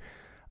 Like,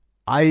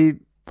 I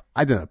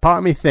don't know. Part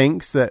of me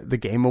thinks that the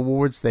Game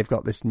Awards, they've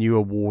got this new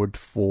award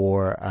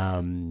for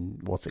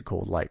what's it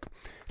called? Like,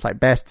 it's like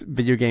best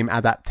video game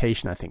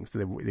adaptation, I think. So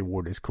the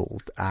award is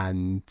called,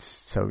 and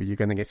so you're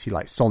going to get to see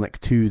like Sonic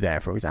 2 there,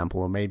 for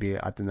example, or maybe,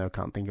 I don't know,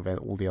 can't think of it,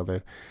 all the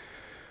other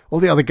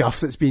guff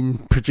that's been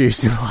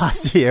produced in the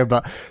last year,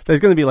 but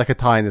there's going to be like a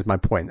tie-in, is my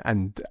point.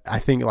 And I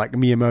think like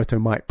Miyamoto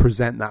might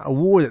present that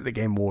award at the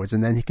Game Awards,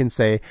 and then he can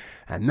say,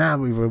 and now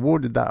we've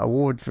awarded that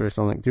award for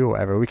Sonic 2 or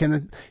whatever,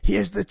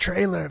 here's the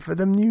trailer for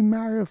the new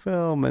Mario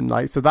film. And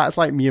like, so that's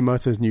like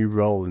Miyamoto's new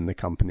role in the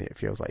company. It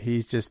feels like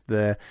he's just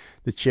the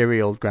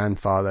cheery old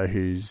grandfather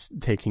who's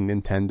taking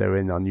Nintendo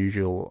in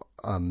unusual,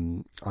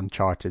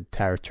 uncharted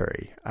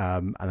territory,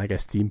 and I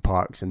guess theme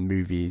parks and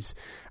movies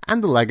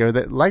and the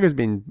Lego's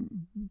been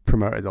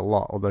promoted a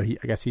lot, although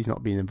I guess he's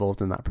not been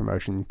involved in that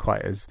promotion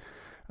quite as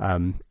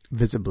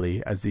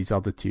visibly as these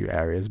other two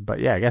areas.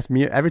 But yeah, I guess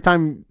every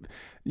time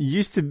you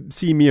used to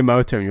see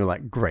Miyamoto and you're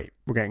like, great,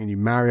 we're getting a new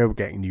Mario, we're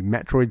getting a new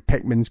Metroid,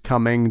 Pikmin's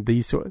coming,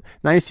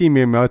 now you see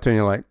Miyamoto and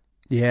you're like,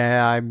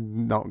 yeah,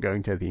 I'm not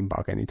going to a theme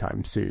park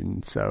anytime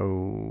soon.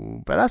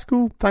 So, but that's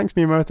cool. Thanks,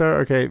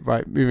 Miyamoto. Okay,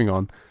 right, moving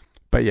on.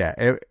 But yeah,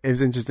 it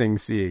was interesting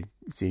seeing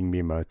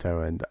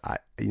Miyamoto, and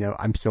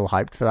I'm still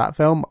hyped for that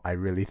film. I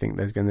really think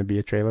there's going to be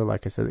a trailer,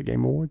 like I said, at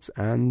Game Awards,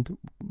 and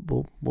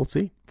we'll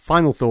see.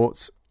 Final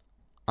thoughts.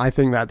 I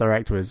think that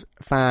Direct was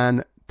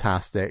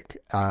fantastic.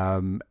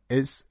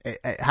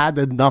 It had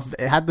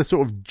the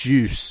sort of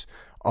juice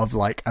of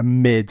like a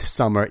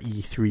mid-summer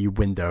E3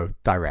 window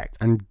Direct,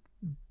 and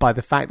by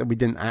the fact that we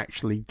didn't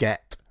actually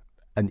get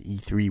an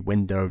E3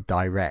 window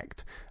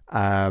Direct,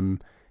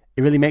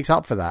 it really makes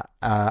up for that.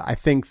 I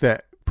think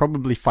that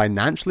probably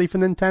financially for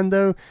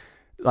Nintendo,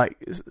 like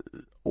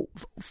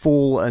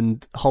fall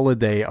and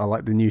holiday are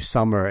like the new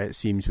summer, it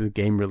seems, with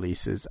game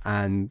releases,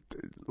 and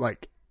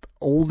like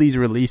all these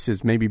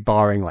releases, maybe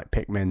barring like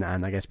Pikmin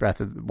and I guess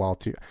Breath of the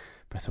Wild 2,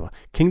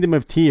 Kingdom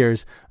of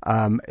Tears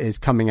is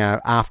coming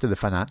out after the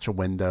financial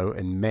window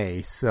in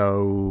May.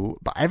 So,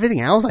 but everything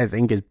else I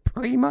think is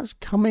pretty much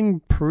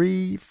coming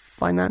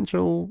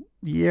pre-financial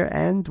year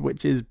end,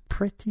 which is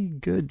pretty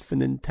good for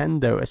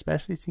Nintendo,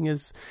 especially seeing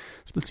as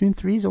Splatoon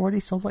 3's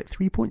already sold like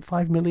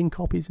 3.5 million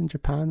copies in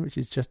Japan, which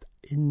is just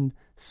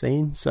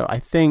insane. So I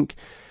think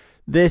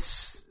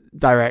this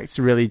Directs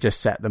really just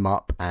set them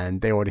up,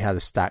 and they already had a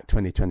stacked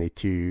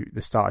 2022.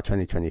 The start of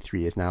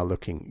 2023 is now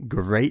looking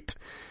great.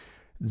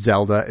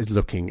 Zelda is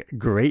looking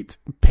great.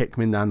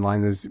 Pikmin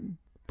Online is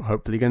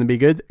hopefully going to be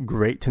good.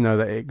 Great to know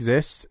that it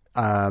exists.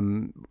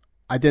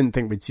 I didn't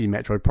think we'd see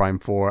Metroid Prime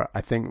 4.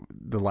 I think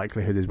the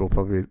likelihood is we'll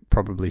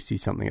probably see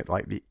something at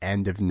like the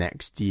end of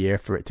next year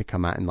for it to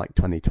come out in like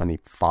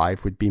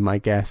 2025 would be my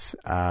guess.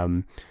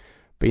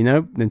 But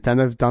Nintendo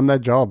have done their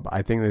job.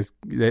 I think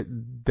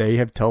they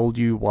have told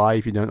you why,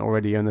 if you don't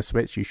already own a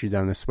Switch, you should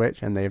own a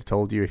Switch. And they have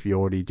told you if you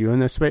already do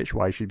own a Switch,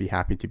 why you should be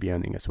happy to be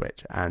owning a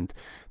Switch. And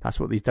that's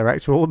what these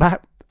Directs are all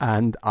about.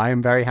 And I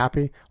am very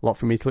happy. A lot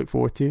for me to look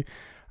forward to.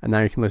 and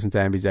now you can listen to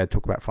MBZ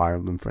talk about Fire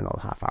Emblem for another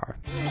half hour.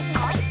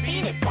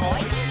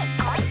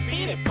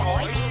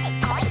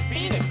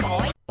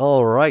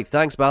 All right,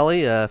 thanks,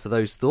 Bally, for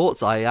those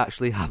thoughts. I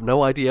actually have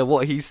no idea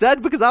what he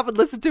said because I haven't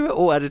listened to it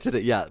or edited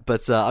it yet.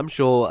 But I'm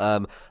sure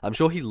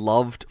he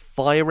loved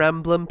Fire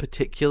Emblem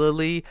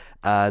particularly,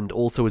 and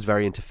also was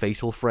very into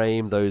Fatal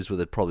Frame. Those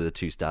were probably the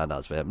two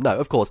standouts for him. No,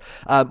 of course.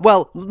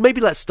 Well, maybe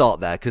let's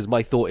start there because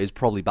my thought is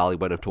probably Bally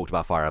won't have talked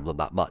about Fire Emblem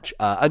that much,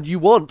 and you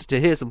want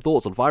to hear some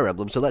thoughts on Fire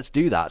Emblem, so let's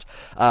do that.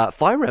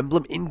 Fire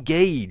Emblem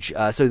Engage.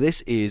 So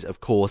this is, of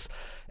course,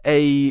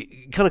 a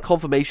kind of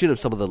confirmation of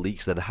some of the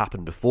leaks that had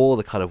happened before,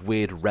 the kind of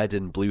weird red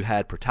and blue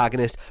haired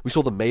protagonist. We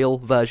saw the male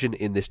version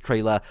in this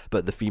trailer,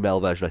 but the female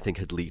version I think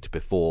had leaked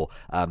before.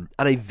 And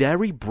a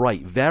very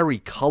bright, very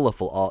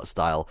colourful art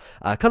style,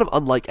 kind of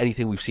unlike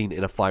anything we've seen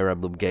in a Fire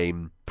Emblem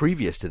game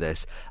previous to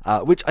this,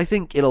 which I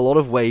think in a lot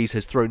of ways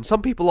has thrown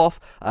some people off.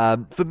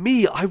 For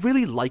me, I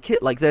really like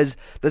it. Like there's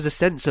a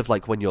sense of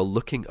like when you're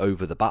looking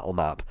over the battle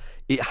map,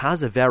 it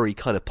has a very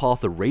kind of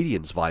Path of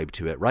Radiance vibe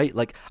to it, right?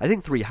 Like I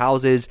think Three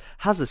Houses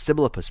has a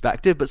similar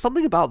perspective, but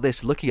something about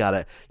this, looking at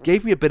it,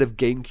 gave me a bit of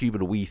GameCube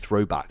and Wii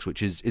throwbacks,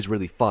 which is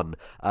really fun.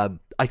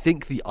 I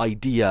think the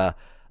idea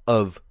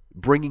of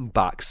bringing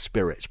back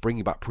spirits,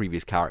 bringing back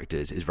previous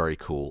characters is very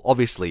cool.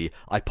 Obviously,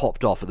 I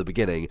popped off at the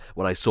beginning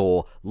when I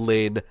saw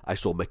Lyn, I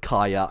saw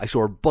Micaiah, I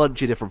saw a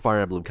bunch of different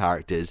Fire Emblem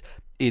characters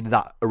in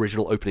that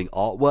original opening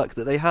artwork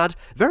that they had.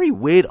 Very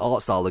weird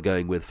art style they're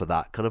going with for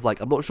that. Kind of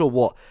like, I'm not sure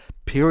what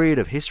period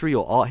of history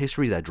or art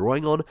history they're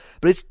drawing on,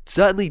 but it's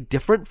certainly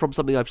different from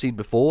something I've seen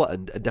before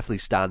and definitely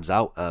stands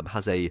out.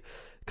 Has a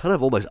kind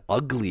of almost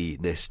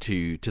ugliness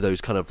to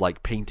those kind of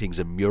like paintings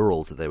and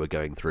murals that they were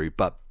going through,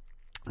 but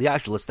the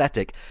actual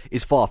aesthetic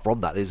is far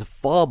from that. It is a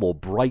far more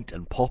bright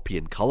and poppy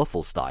and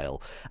colourful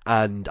style,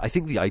 and I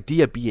think the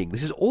idea being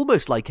this is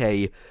almost like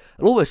an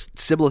almost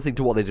similar thing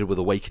to what they did with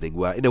Awakening,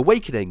 where in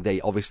Awakening they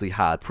obviously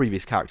had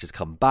previous characters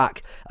come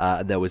back,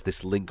 and there was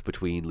this link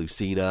between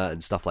Lucina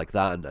and stuff like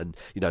that, and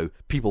you know,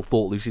 people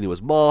thought Lucina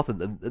was Marth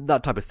and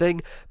that type of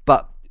thing,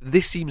 but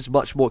this seems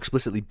much more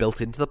explicitly built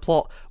into the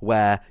plot,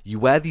 where you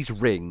wear these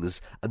rings,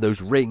 and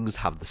those rings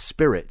have the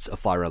spirits of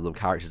Fire Emblem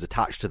characters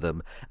attached to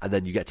them, and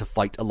then you get to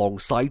fight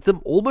alongside them,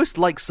 almost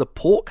like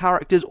support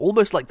characters,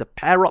 almost like the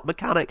pair-up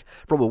mechanic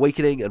from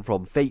Awakening and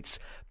from Fates,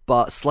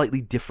 but slightly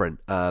different,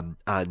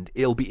 and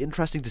it'll be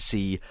interesting to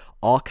see,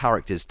 are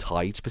characters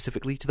tied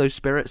specifically to those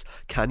spirits?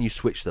 Can you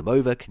switch them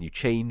over? Can you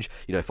change?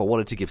 You know, if I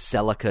wanted to give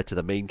Celica to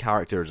the main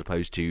character as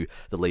opposed to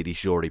the lady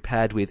she's already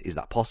paired with, is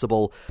that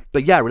possible?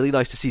 But yeah, really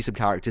nice to see some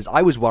characters.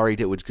 I was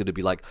worried it was going to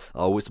be like,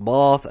 oh, it's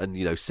Marth and,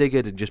 you know,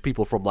 Sigurd and just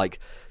people from like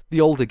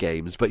the older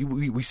games, but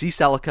we see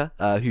Celica,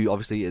 who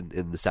obviously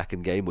in the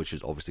second game, which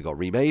has obviously got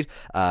remade,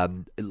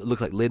 it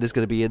looks like Lyn is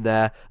going to be in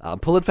there. I'm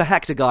pulling for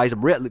Hector, guys.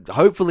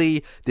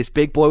 Hopefully this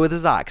big boy with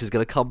his axe is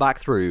going to come back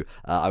through.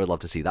 I would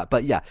love to see that,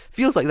 but yeah,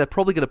 feels like they're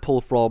probably going to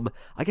pull from,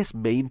 I guess,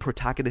 main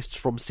protagonists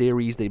from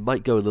series. They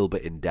might go a little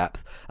bit in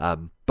depth,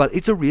 but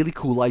it's a really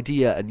cool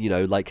idea, and you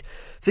know, like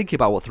thinking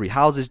about what Three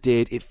Houses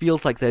did, it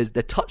feels like they're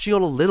touching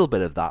on a little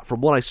bit of that.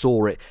 From what I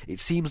saw, it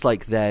seems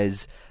like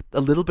there's a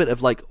little bit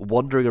of like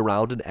wandering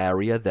around an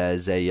area.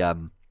 There's a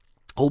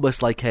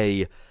almost like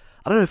a,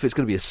 I don't know if it's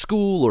going to be a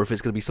school or if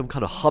it's going to be some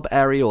kind of hub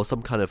area or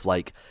some kind of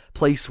like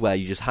place where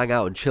you just hang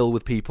out and chill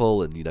with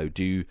people and, you know,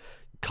 do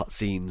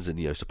cutscenes and,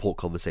 you know, support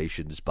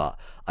conversations, but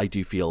I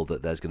do feel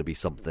that there's going to be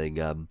something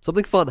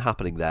fun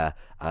happening there,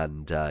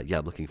 and yeah,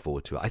 I'm looking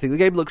forward to it. I think the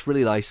game looks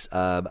really nice,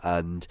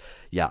 and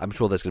yeah, I'm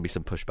sure there's going to be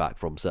some pushback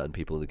from certain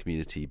people in the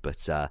community,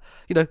 but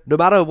you know, no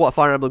matter what a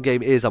Fire Emblem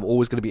game is, I'm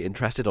always going to be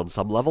interested on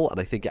some level, and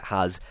I think it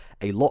has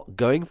a lot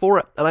going for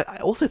it, and I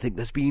also think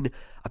there's been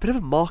a bit of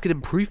a marked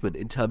improvement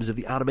in terms of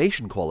the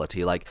animation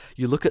quality. Like,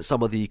 you look at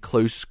some of the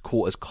close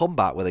quarters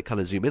combat where they kind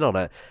of zoom in on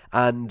it,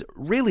 and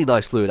really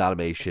nice fluid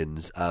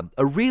animations,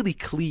 a really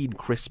clean,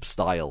 crisp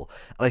style,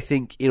 and I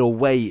think in a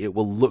way it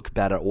will look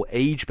better or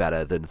age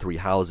better than Three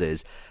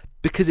Houses,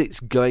 because it's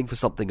going for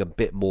something a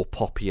bit more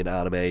poppy and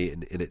anime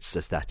in its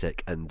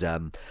aesthetic, and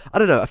I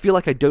don't know, I feel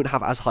like I don't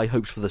have as high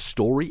hopes for the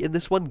story in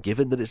this one,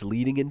 given that it's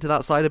leaning into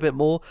that side a bit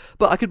more,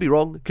 but I could be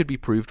wrong, could be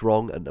proved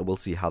wrong, and we'll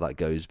see how that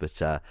goes,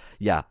 but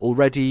yeah,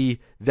 already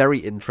very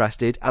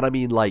interested, and I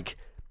mean, like,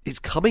 it's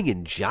coming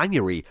in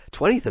January.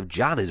 20th of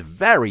Jan is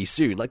very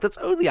soon. Like, that's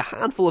only a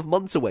handful of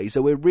months away,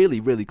 so we're really,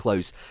 really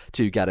close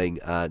to getting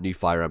a new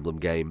Fire Emblem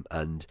game,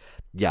 and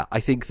yeah, I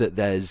think that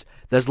there's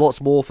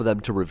lots more for them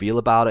to reveal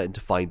about it and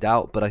to find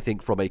out, but I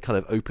think from a kind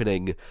of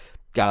opening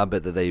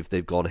gambit that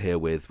they've gone here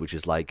with, which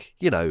is like,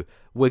 you know,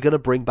 we're going to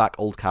bring back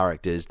old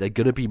characters, they're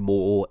going to be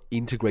more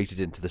integrated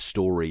into the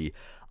story.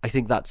 I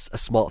think that's a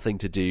smart thing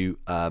to do,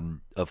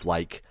 of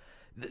like,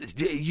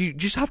 you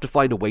just have to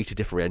find a way to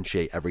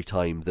differentiate every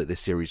time that this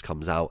series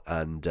comes out,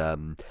 and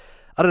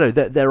I don't know,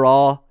 there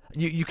are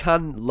You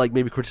can like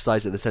maybe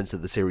criticize it in the sense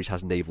that the series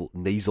has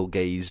nasal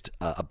gazed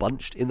a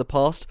bunch in the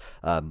past,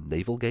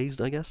 navel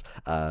gazed, I guess,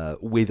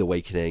 with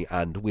Awakening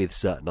and with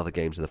certain other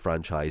games in the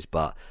franchise.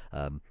 But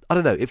I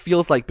don't know. It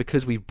feels like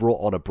because we've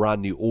brought on a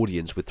brand new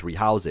audience with Three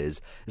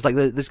Houses, it's like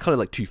there's kind of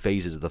like two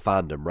phases of the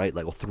fandom, right?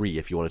 Like, or three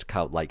if you wanted to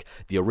count like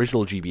the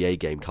original GBA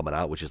game coming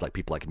out, which is like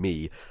people like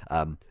me.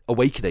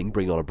 Awakening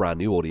bring on a brand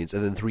new audience,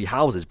 and then Three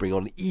Houses bring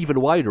on an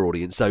even wider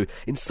audience. So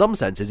in some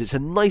senses, it's a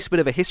nice bit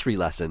of a history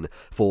lesson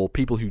for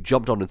people who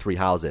jumped on in Three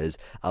Houses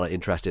and are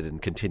interested in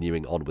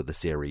continuing on with the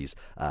series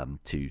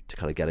to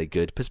kind of get a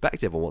good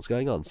perspective on what's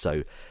going on.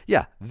 So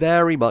yeah,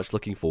 very much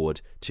looking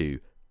forward to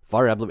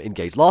Fire Emblem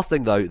Engage. Last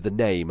thing though, the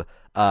name.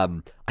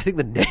 I think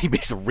the name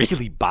is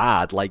really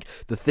bad. Like,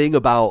 the thing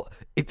about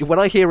it, when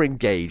I hear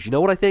Engage, you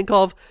know what I think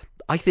of?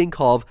 I think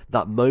of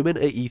that moment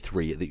at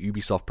E3 at the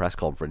Ubisoft press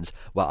conference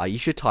where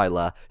Aisha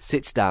Tyler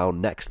sits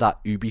down next to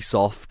that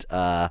Ubisoft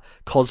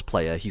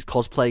cosplayer. He's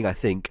cosplaying, I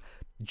think,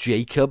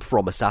 Jacob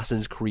from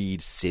Assassin's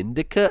Creed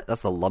Syndicate.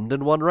 That's the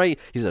London one, right?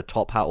 He's in a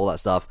top hat, all that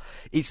stuff.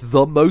 It's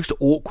the most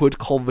awkward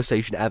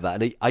conversation ever.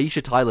 And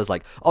Aisha Tyler's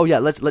like, "Oh yeah,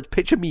 let's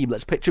pitch a meme.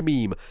 Let's pitch a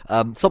meme.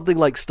 Something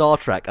like Star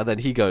Trek." And then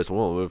he goes,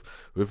 "Well,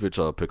 if it's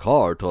a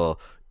Picard,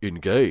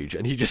 engage,"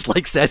 and he just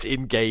like says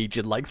engage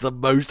in like the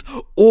most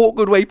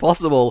awkward way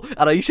possible,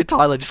 and Aisha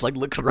Tyler just like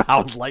looks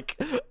around like,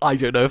 I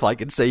don't know if I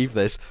can save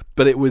this.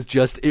 But it was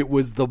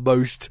the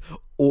most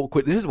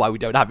awkward. This is why we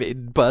don't have it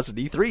in person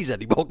E3s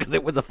anymore, because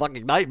it was a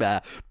fucking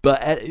nightmare.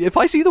 But if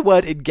I see the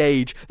word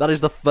engage, that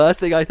is the first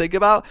thing I think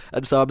about,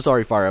 and so I'm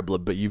sorry, Fire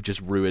Emblem, but you've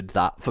just ruined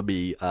that for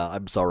me.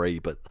 I'm sorry,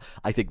 but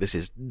I think this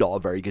is not a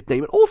very good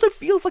name. It also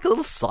feels like a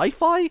little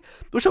sci-fi,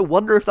 which I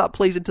wonder if that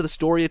plays into the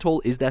story at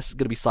all. Is there going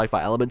to be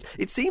sci-fi elements?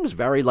 It seems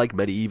very like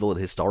medieval and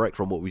historic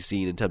from what we've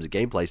seen in terms of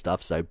gameplay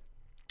stuff, so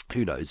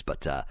who knows?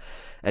 But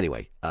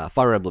anyway,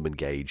 Fire Emblem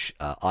Engage,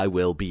 I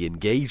will be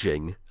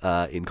engaging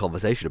in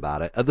conversation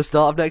about it at the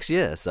start of next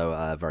year, so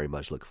I very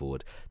much look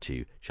forward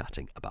to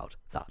chatting about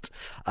that.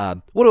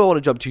 What do I want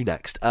to jump to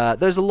next?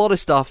 There's a lot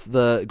of stuff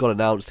that got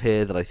announced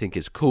here that I think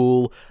is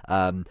cool.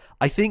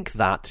 I think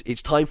that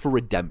it's time for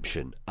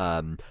redemption.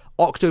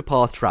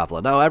 Octopath Traveler.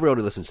 Now, everyone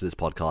who listens to this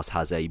podcast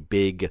has a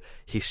big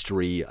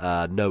history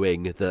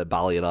knowing that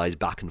Bally and I's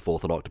back and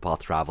forth on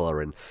Octopath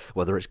Traveler and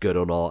whether it's good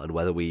or not, and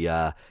whether we,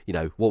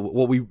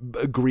 what we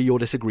agree or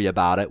disagree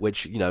about it,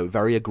 which,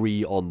 very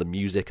agree on the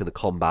music and the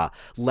combat,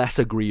 less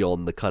agree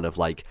on the kind of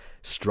like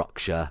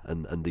structure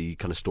and the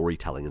kind of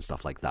storytelling and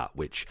stuff like that,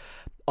 which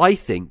I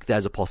think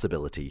there's a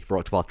possibility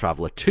for Octopath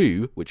Traveler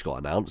 2, which got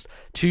announced,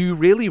 to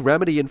really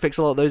remedy and fix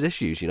a lot of those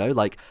issues,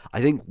 Like,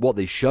 I think what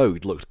they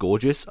showed looked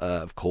gorgeous,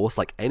 of course,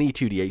 like any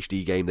 2D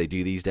HD game they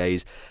do these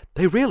days.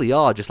 They really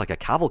are just like a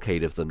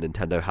cavalcade of them.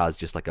 Nintendo has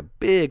just like a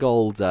big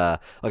old, I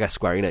guess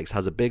Square Enix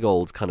has a big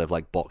old kind of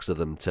like box of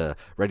them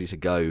ready to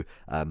go.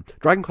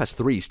 Dragon Quest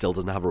 3 still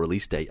doesn't have a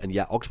release date, and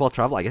yet Octopath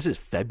Traveler, I guess it's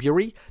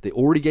February. They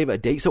already gave it a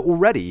date, so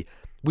already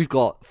we've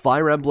got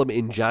Fire Emblem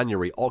in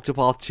January,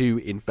 Octopath 2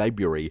 in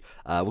February.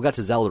 We'll get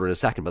to Zelda in a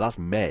second, but that's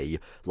May.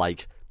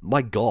 Like,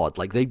 my God,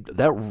 like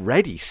they're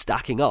already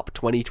stacking up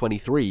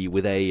 2023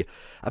 with a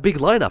big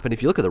lineup. And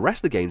if you look at the rest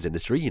of the games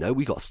industry,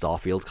 we got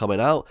Starfield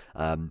coming out.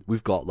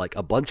 We've got like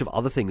a bunch of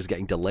other things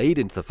getting delayed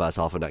into the first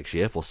half of next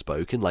year for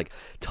Spoken. Like,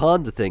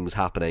 tons of things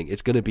happening.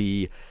 It's going to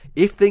be,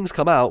 if things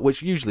come out,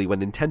 which usually when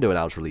Nintendo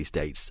announce release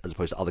dates, as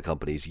opposed to other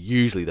companies,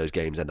 usually those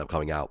games end up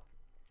coming out.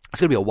 It's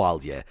going to be a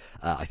wild year,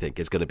 I think.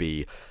 It's going to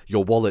be,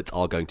 your wallets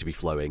are going to be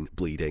flowing,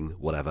 bleeding,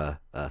 whatever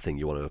thing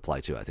you want to apply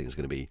to it. I think it's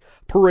going to be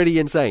pretty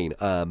insane.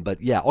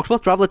 But yeah,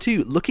 Octopath Traveler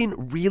 2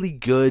 looking really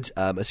good.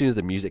 As soon as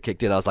the music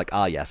kicked in, I was like,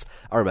 yes,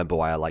 I remember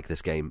why I like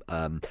this game.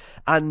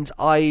 And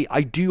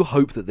I do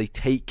hope that they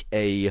take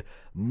a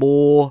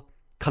more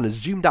kind of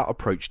zoomed out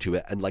approach to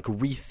it and like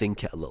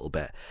rethink it a little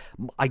bit.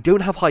 I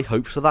don't have high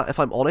hopes for that, if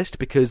I'm honest,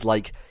 because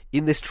like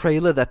in this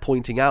trailer, they're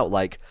pointing out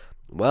like,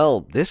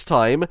 well, this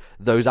time,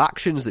 those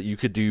actions that you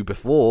could do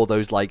before,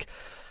 those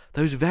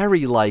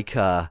very, like,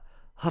 I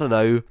don't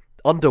know,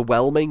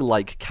 underwhelming,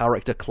 like,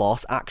 character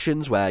class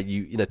actions where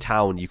you, in a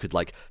town, you could,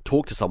 like,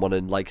 talk to someone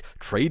and, like,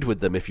 trade with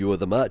them if you were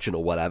the merchant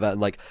or whatever,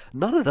 and, like,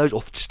 none of those,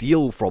 or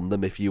steal from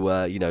them if you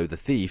were, the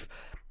thief,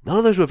 none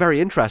of those were very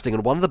interesting,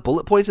 and one of the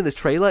bullet points in this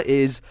trailer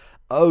is,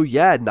 oh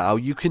yeah, now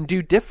you can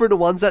do different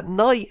ones at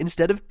night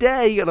instead of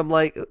day, and I'm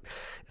like,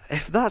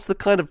 if that's the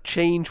kind of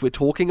change we're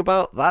talking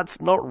about, that's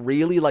not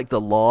really like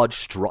the large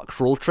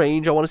structural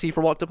change I want to see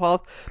from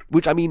Octopath,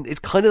 which, I mean,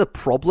 it's kind of the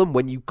problem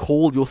when you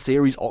call your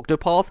series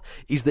Octopath,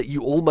 is that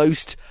you're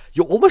almost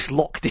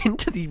locked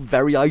into the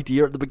very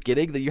idea at the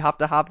beginning that you have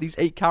to have these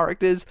 8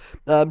 characters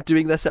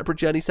doing their separate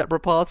journeys,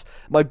 separate paths.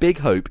 My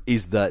big hope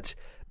is that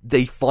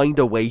they find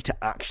a way to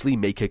actually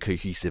make a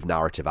cohesive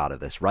narrative out of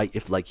this, right?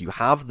 If, like, you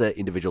have the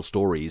individual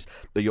stories,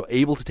 but you're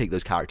able to take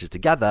those characters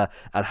together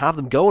and have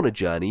them go on a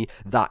journey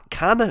that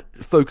can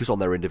focus on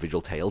their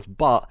individual tales,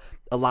 but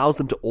allows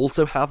them to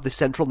also have the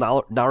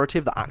central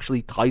narrative that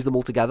actually ties them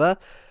all together,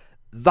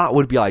 that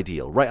would be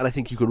ideal, right? And I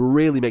think you can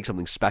really make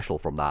something special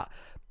from that.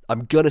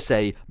 I'm going to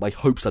say my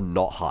hopes are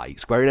not high.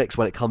 Square Enix,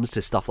 when it comes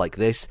to stuff like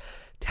this,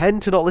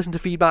 tend to not listen to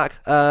feedback,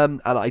 and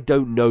I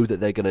don't know that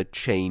they're going to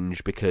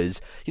change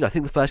because, I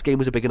think the first game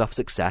was a big enough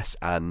success,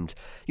 and,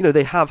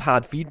 they have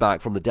had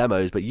feedback from the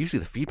demos, but usually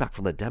the feedback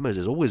from the demos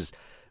is always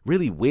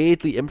really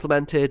weirdly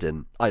implemented,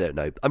 and I don't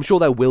know. I'm sure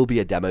there will be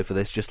a demo for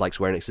this, just like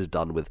Square Enix has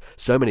done with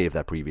so many of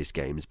their previous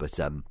games, but,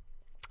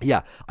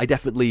 yeah, I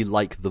definitely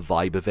like the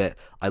vibe of it.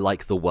 I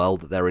like the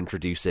world that they're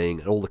introducing,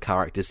 and all the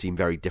characters seem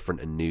very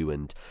different and new,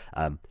 and,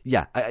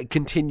 it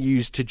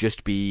continues to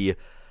just be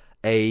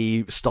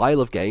a style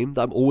of game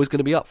that I'm always going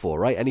to be up for,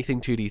 right?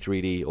 Anything 2D,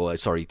 3D,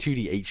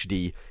 2D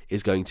HD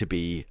is going to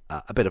be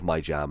a bit of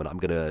my jam, and I'm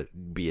going to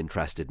be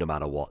interested no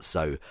matter what.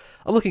 So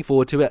I'm looking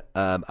forward to it,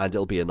 and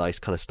it'll be a nice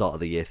kind of start of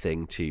the year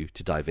thing to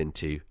dive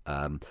into.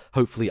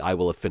 Hopefully I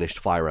will have finished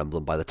Fire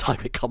Emblem by the time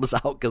it comes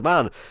out, because,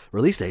 man,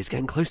 release day is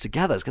getting close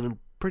together. It's going to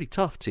be pretty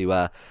tough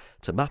to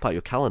map out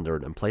your calendar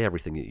and play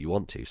everything that you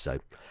want to. So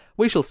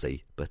we shall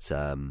see, but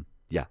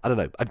yeah, I don't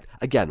know.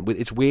 Again,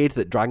 it's weird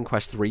that Dragon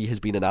Quest III has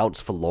been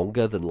announced for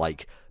longer than,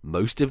 like,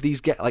 most of these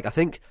I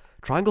think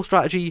Triangle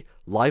Strategy,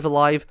 Live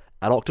Alive,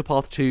 and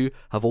Octopath 2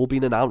 have all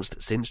been announced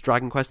since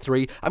Dragon Quest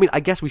III. I mean,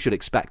 I guess we should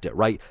expect it,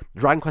 right?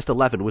 Dragon Quest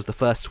XI was the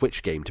first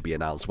Switch game to be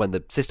announced when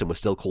the system was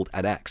still called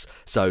NX.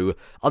 So,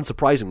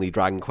 unsurprisingly,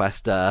 Dragon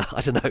Quest,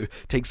 I don't know,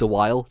 takes a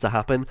while to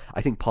happen.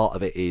 I think part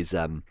of it is,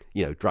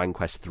 Dragon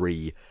Quest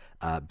III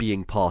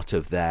being part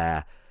of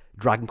their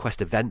Dragon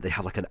Quest event. They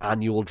have like an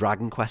annual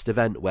Dragon Quest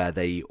event where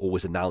they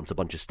always announce a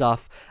bunch of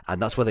stuff, and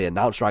that's where they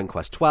announced Dragon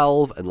Quest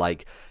 12,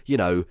 and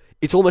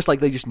it's almost like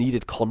they just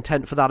needed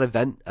content for that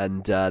event,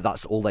 and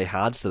that's all they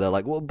had. So they're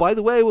like, well, by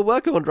the way, we're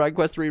working on Dragon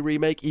Quest 3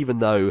 Remake, even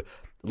though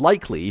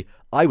likely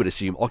I would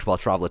assume Octopath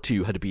Traveler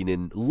 2 had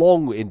been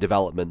long in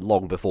development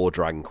long before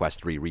Dragon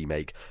Quest 3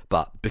 Remake,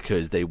 but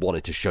because they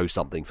wanted to show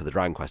something for the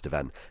Dragon Quest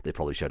event, they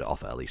probably showed it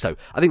off early. So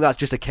I think that's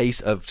just a case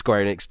of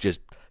Square Enix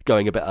just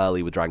going a bit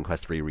early with Dragon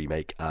Quest 3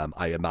 Remake.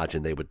 I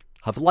imagine they would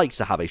have liked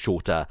to have a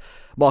shorter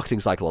marketing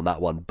cycle on that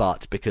one,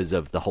 but because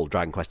of the whole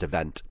Dragon Quest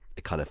event,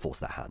 it kind of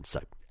forced their hand.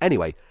 So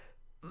anyway,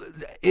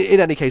 in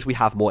any case, we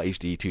have more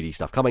HD 2D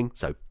stuff coming,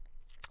 so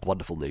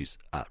wonderful news.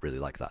 Really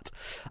like that.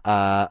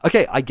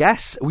 Okay, I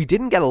guess we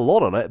didn't get a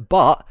lot on it,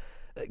 but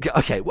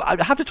okay, well,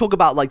 I have to talk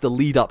about, like, the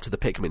lead up to the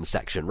Pikmin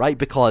section, right?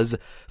 Because,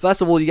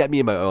 first of all, you get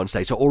Miyamoto on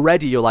stage, so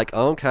already you're like,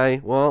 okay,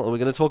 well, are we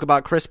going to talk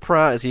about Chris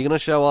Pratt? Is he going to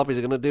show up? Is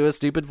he going to do a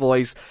stupid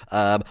voice?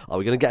 Are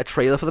we going to get a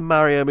trailer for the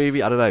Mario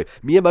movie? I don't know.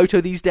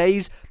 Miyamoto these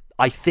days,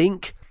 I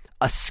think,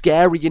 a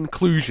scary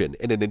inclusion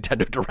in a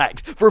Nintendo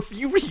Direct for a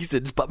few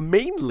reasons, but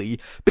mainly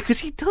because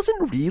he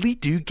doesn't really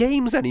do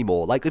games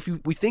anymore. Like, if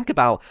we think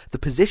about the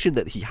position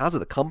that he has at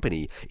the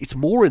company, it's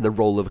more in the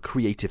role of a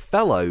creative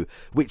fellow,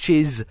 which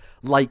is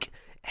like,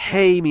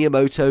 hey,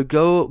 Miyamoto,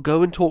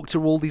 go and talk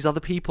to all these other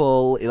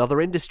people in other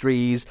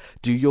industries,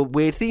 do your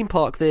weird theme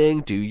park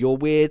thing, do your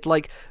weird,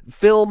 like,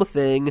 film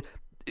thing,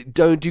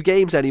 don't do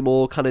games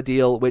anymore kind of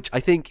deal, which I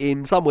think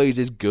in some ways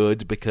is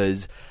good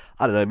because,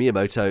 I don't know,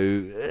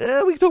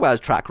 Miyamoto, we can talk about his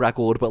track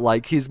record, but,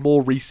 like, his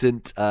more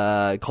recent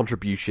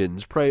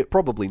contributions,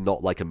 probably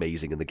not, like,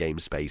 amazing in the game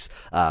space.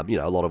 A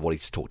lot of what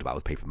he's talked about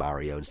with Paper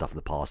Mario and stuff in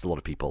the past, a lot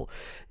of people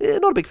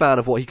not a big fan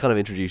of what he kind of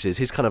introduces,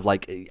 his kind of,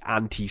 like,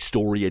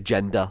 anti-story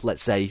agenda,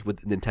 let's say, with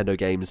Nintendo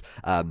games.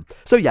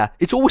 So, yeah,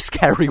 it's always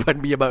scary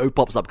when Miyamoto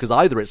pops up, because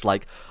either it's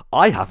like,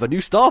 I have a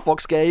new Star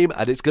Fox game,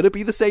 and it's going to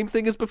be the same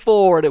thing as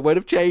before, and it won't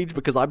have changed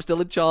because I'm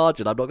still in charge,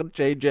 and I'm not going to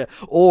change it,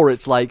 or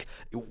it's like,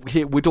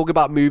 we're talking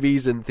about movies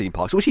and theme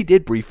parks, which he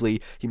did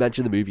briefly. He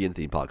mentioned the movie and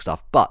theme park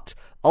stuff, but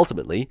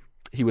ultimately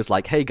he was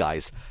like, hey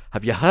guys,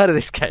 have you heard of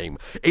this game?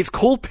 It's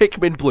called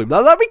Pikmin Bloom.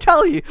 Now let me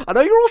tell you, I know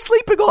you're all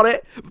sleeping on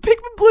it, but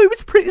Pikmin Bloom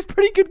is a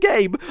pretty good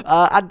game,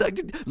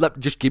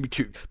 just give me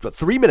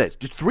 3 minutes,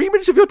 just 3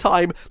 minutes of your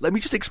time, let me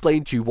just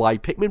explain to you why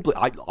Pikmin Bloom,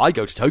 I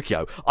go to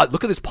Tokyo,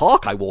 look at this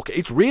park I walk,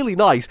 it's really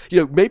nice,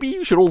 maybe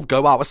you should all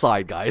go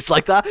outside, guys,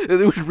 like that. It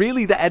was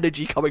really the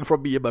energy coming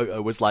from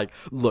Miyamoto was like,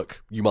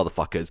 look, you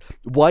motherfuckers,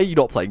 why are you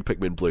not playing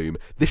Pikmin Bloom?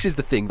 This is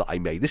the thing that I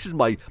made, this is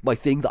my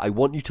thing that I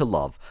want you to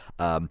love.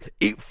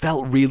 It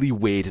felt really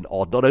weird and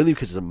odd, not only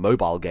because it's a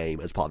mobile game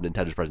as part of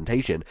Nintendo's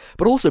presentation,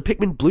 but also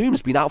Pikmin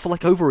Bloom's been out for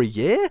like over a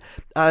year,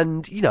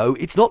 and,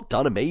 it's not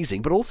done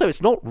amazing, but also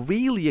it's not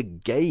really a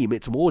game,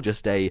 it's more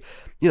just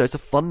it's a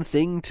fun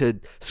thing to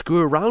screw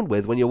around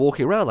with when you're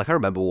walking around. Like, I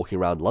remember walking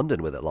around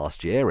London with it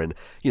last year, and,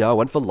 I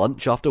went for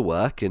lunch after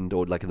work,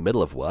 or like in the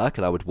middle of work,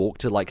 and I would walk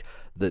to like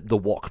the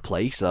wok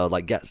place, and I would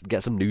like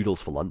get some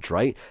noodles for lunch,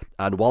 right?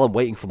 And while I'm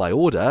waiting for my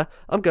order,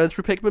 I'm going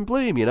through Pikmin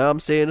Bloom, I'm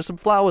seeing some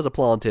flowers are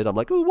planted, I'm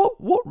like, oh,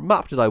 what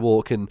map did I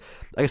walk? And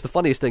I guess the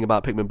funniest thing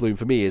about Pikmin Bloom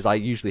for me is I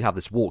usually have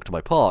this walk to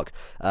my park,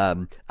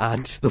 and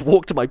the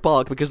walk to my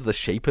park, because of the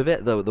shape of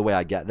it, the way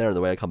I get there and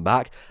the way I come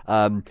back,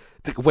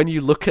 when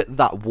you look at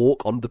that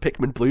walk on the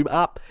Pikmin Bloom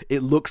app,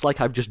 it looks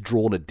like I've just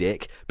drawn a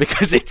dick,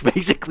 because it's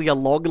basically a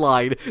long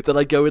line that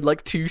I go in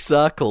like 2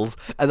 circles,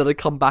 and then I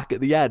come back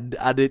at the end,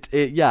 and it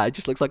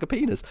just looks like a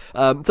penis.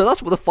 So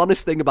that's what the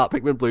funnest thing about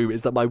Pikmin Bloom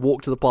is, that my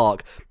walk to the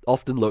park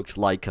often looked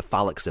like a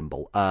phallic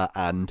symbol,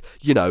 and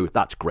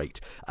that's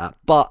great.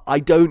 But I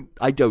don't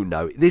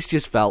know. This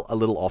just felt a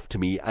little off to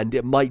me, and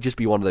it might just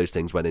be one of those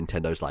things where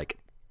Nintendo's like,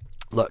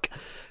 look,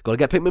 got to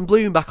get Pikmin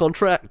Bloom back on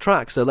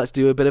track, so let's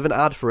do a bit of an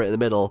ad for it in the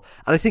middle.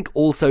 And I think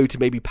also to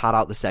maybe pad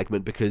out the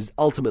segment, because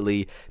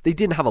ultimately they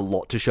didn't have a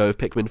lot to show of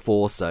Pikmin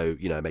 4, so,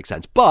 it makes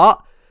sense.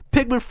 But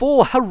Pikmin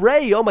 4,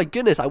 hooray! Oh my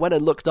goodness, I went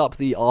and looked up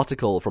the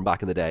article from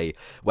back in the day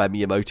where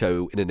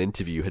Miyamoto in an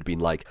interview had been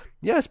like,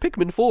 yes,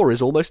 Pikmin 4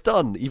 is almost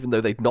done, even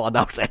though they'd not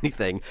announced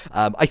anything.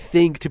 I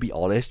think, to be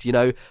honest,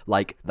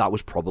 that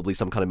was probably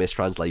some kind of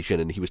mistranslation,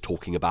 and he was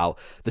talking about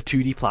the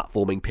 2D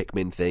platforming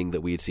Pikmin thing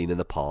that we had seen in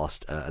the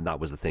past, and that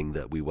was the thing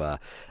that we were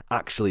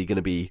actually going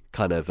to be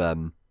kind of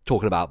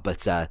talking about,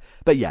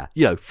 but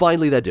yeah,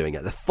 finally they're doing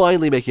it. They're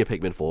finally making a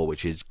Pikmin 4,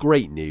 which is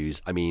great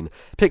news. I mean,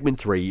 Pikmin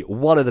 3,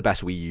 one of the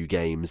best Wii U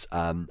games.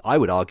 I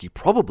would argue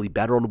probably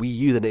better on Wii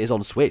U than it is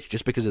on Switch,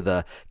 just because of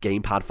the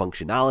gamepad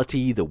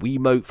functionality, the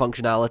Wiimote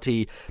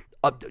functionality.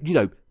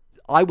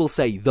 I will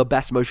say the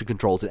best motion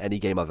controls in any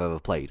game I've ever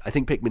played. I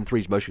think Pikmin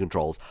 3's motion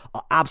controls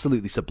are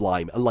absolutely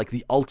sublime and like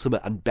the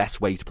ultimate and best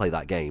way to play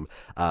that game.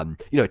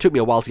 It took me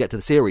a while to get to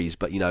the series,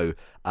 but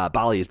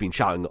Bally has been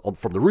shouting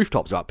from the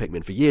rooftops about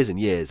Pikmin for years and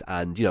years,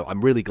 and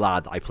I'm really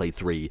glad that I played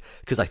 3,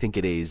 because I think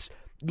it is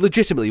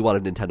legitimately one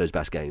of Nintendo's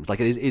best games. Like,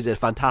 it is a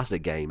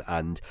fantastic game,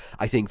 and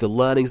I think the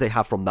learnings they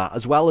have from that,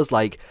 as well as,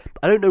 like,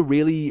 I don't know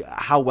really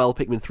how well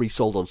Pikmin 3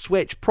 sold on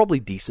Switch, probably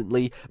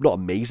decently, not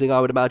amazing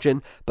I would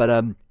imagine,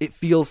 but it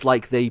feels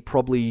like they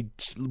probably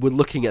were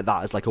looking at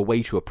that as like a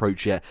way to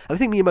approach it, and I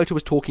think Miyamoto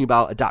was talking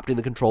about adapting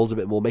the controls a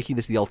bit more, making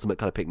this the ultimate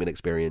kind of Pikmin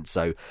experience,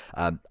 so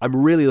I'm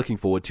really looking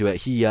forward to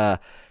it.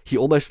 He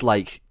almost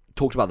like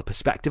talked about the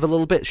perspective a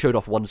little bit, showed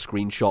off one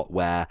screenshot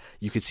where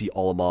you could see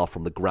Olimar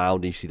from the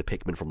ground and you see the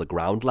Pikmin from the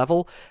ground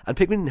level, and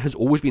Pikmin has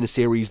always been a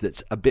series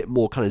that's a bit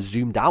more kind of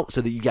zoomed out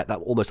so that you get that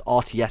almost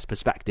RTS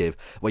perspective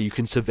where you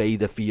can survey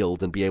the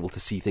field and be able to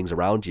see things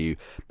around you.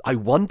 I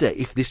wonder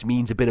if this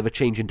means a bit of a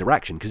change in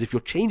direction, because if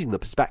you're changing the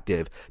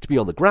perspective to be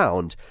on the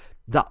ground,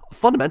 that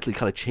fundamentally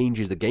kind of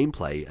changes the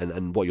gameplay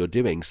and what you're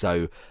doing.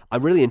 So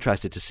I'm really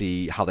interested to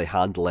see how they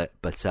handle it.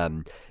 But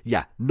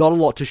yeah, not a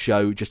lot to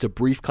show, just a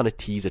brief kind of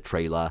teaser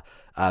trailer.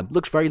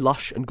 Looks very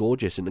lush and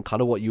gorgeous and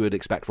kind of what you would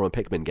expect from a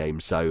Pikmin game.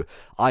 So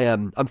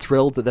I'm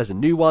thrilled that there's a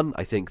new one.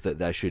 I think that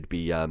there should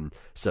be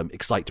some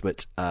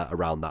excitement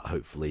around that,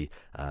 hopefully,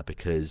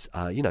 because,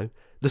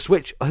 the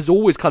Switch has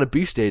always kind of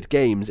boosted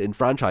games in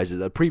franchises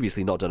that have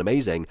previously not done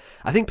amazing.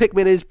 I think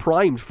Pikmin is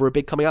primed for a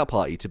big coming out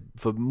party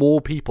for more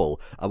people,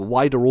 a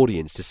wider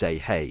audience, to say,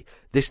 hey,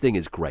 this thing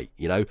is great,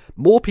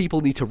 More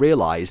people need to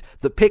realize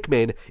that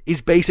Pikmin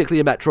is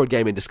basically a Metroid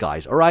game in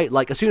disguise, alright?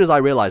 Like, as soon as I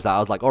realized that, I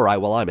was like, alright,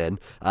 well, I'm in.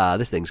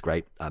 This thing's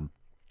great.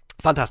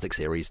 Fantastic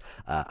series,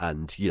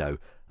 and,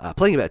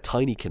 playing a bit of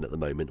Tinykin at the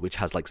moment, which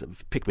has like some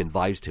Pikmin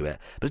vibes to it,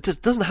 but it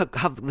just doesn't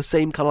have the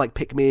same kind of like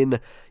Pikmin,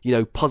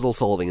 puzzle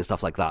solving and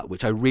stuff like that,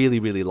 which I really,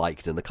 really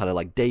liked, and the kind of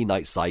like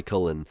day-night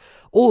cycle and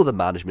all of the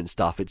management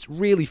stuff. It's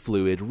really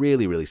fluid,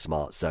 really, really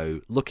smart.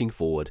 So looking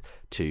forward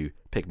to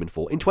Pikmin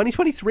 4 in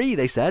 2023,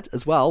 they said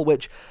as well,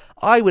 which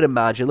I would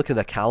imagine, looking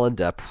at the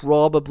calendar,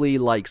 probably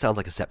sounds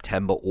like a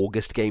September,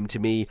 August game to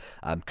me.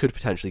 Could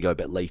potentially go a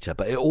bit later,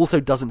 but it also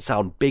doesn't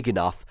sound big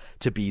enough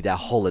to be their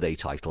holiday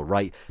title,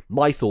 right?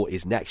 My thought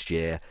is next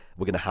year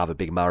we're going to have a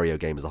big Mario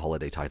game as a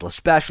holiday title,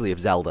 especially if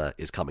Zelda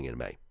is coming in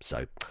May.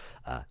 So,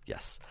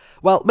 yes.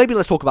 Well, maybe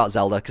let's talk about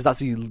Zelda, because that's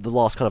the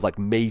last kind of like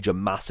major,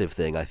 massive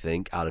thing, I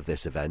think, out of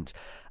this event.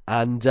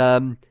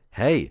 And,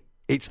 hey,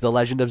 it's The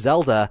Legend of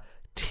Zelda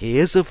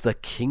Tears of the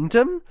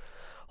Kingdom?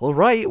 All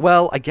right,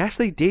 well, I guess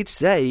they did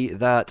say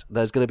that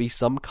there's going to be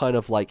some kind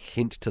of like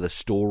hint to the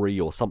story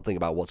or something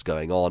about what's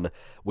going on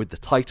with the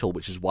title,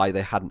 which is why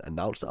they hadn't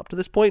announced it up to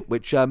this point,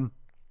 which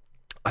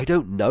I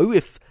don't know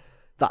if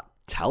that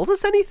tells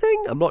us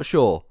anything. I'm not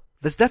sure.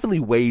 There's definitely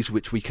ways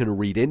which we can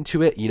read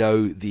into it,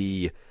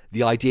 the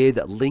idea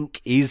that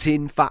Link is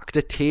in fact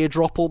a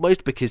teardrop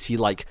almost, because he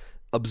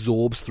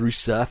absorbs through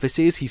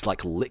surfaces. He's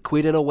like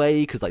liquid in a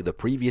way, because like the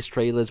previous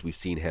trailers we've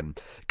seen him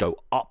go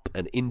up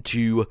and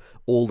into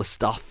all the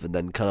stuff and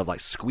then kind of like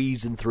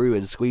squeezing through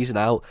and squeezing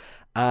out,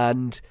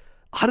 and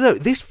I don't know,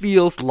 this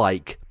feels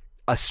like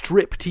a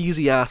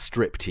striptease ass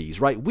striptease,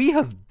 right? We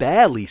have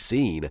barely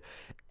seen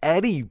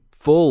any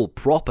full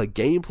proper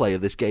gameplay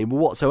of this game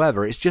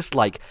whatsoever. It's just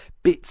like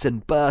bits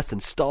and bursts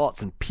and starts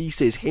and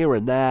pieces here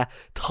and there,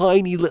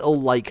 tiny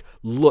little like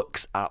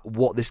looks at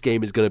what this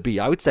game is going to be.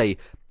 I would say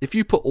if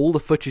you put all the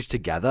footage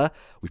together,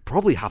 we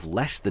probably have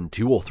less than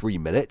 2 or 3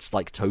 minutes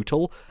like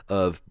total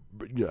of,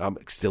 I'm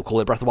still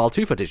calling it Breath of the Wild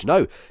 2 footage,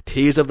 no,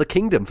 Tears of the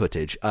Kingdom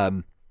footage.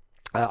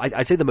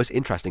 I'd say the most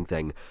interesting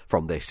thing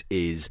from this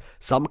is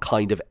some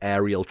kind of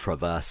aerial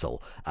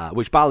traversal,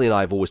 which Bally and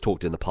I have always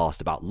talked in the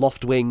past about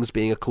loft wings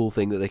being a cool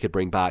thing that they could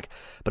bring back,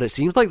 but it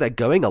seems like they're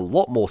going a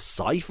lot more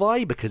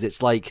sci-fi, because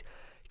it's like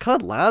kind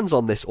of lands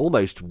on this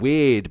almost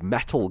weird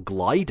metal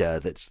glider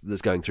that's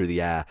going through the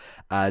air.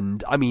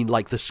 And I mean,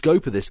 like, the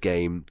scope of this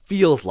game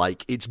feels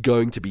like it's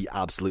going to be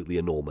absolutely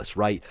enormous,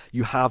 right?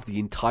 You have the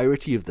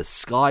entirety of the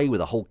sky with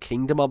a whole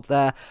kingdom up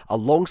there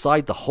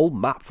alongside the whole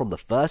map from the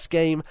first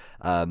game.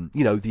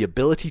 The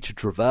ability to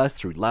traverse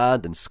through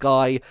land and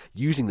sky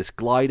using this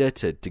glider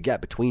to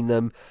get between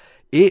them.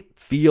 It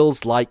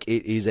feels like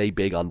it is a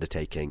big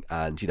undertaking.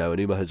 And,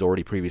 Aonuma has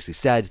already previously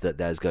said that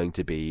there's going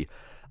to be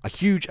a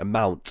huge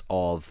amount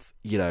of,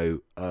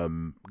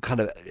 kind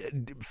of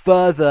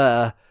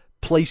further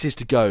places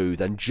to go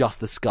than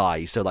just the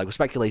sky. So, like, we're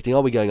speculating,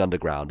 are we going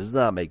underground? Does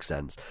that make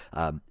sense?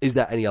 Is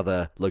there any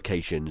other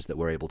locations that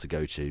we're able to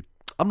go to?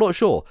 I'm not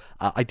sure.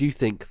 I do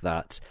think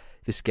that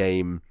this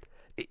game,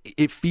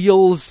 it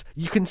feels,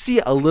 you can see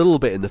it a little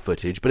bit in the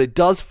footage, but it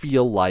does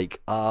feel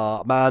like,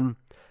 man,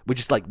 we're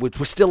just like,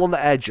 we're still on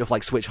the edge of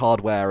like Switch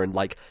hardware and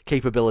like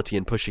capability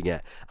and pushing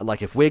it. And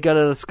like, if we're going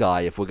to the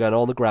sky, if we're going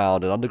on the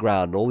ground and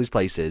underground and all these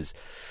places,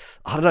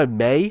 I don't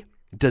know,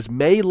 does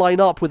May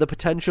line up with a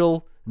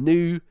potential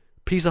new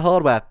piece of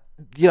hardware?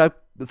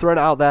 Throwing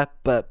it out there,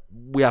 but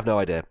we have no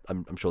idea.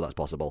 I'm sure that's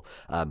possible.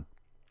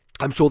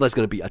 I'm sure there's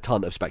going to be a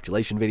ton of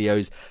speculation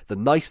videos. The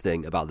nice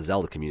thing about the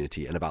Zelda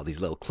community and about these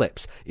little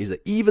clips is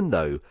that even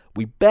though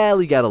we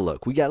barely get a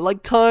look, we get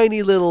like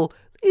tiny little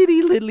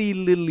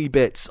itty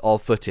bits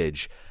of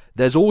footage,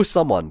 there's always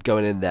someone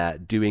going in there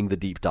doing the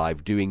deep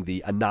dive, doing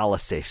the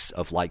analysis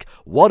of like,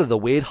 what do the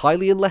weird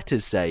Hylian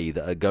letters say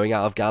that are going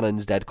out of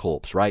Ganon's dead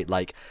corpse, right?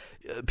 Like,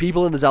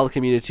 people in the Zelda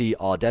community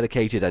are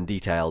dedicated and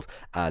detailed,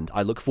 and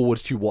I look forward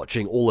to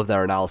watching all of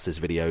their analysis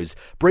videos,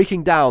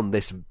 breaking down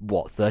this,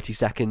 30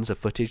 seconds of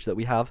footage that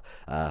we have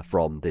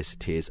from this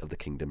Tears of the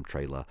Kingdom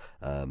trailer.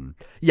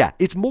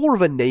 It's more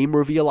of a name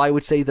reveal, I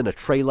would say, than a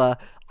trailer.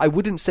 I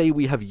wouldn't say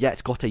we have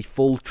yet got a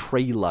full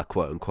trailer,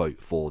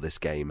 quote-unquote, for this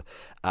game,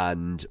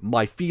 and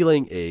my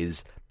feeling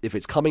is, if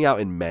it's coming out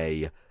in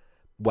May,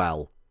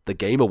 well, the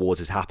Game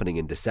Awards is happening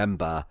in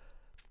December.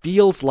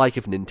 Feels like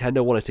if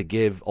Nintendo wanted to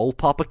give old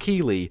Papa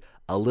Keeley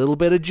a little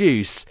bit of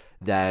juice,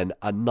 then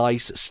a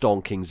nice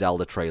stonking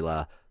Zelda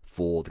trailer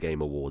for the Game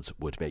Awards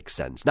would make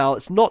sense. Now,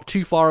 it's not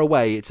too far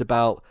away. It's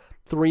about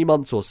 3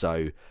 months or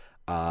so.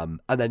 And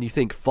then you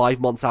think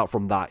 5 months out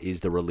from that is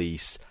the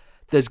release.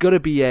 There's going to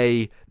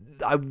be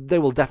they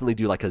will definitely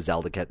do like a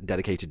Zelda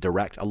dedicated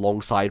direct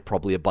alongside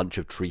probably a bunch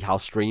of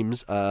Treehouse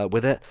streams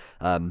with it.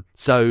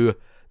 So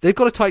they've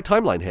got a tight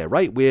timeline here,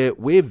 right?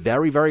 We're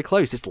very, very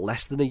close. It's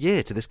less than a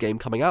year to this game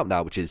coming out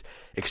now, which is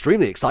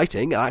extremely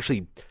exciting, and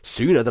actually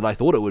sooner than I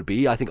thought it would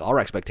be. I think our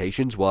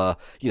expectations were,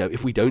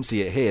 if we don't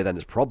see it here, then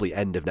it's probably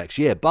end of next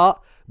year.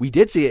 But we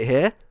did see it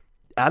here,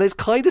 and it's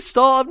kind of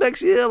start of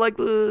next year, like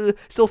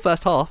still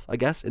first half, I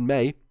guess, in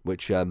May,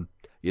 which,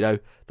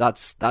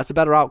 that's a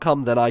better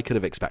outcome than I could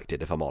have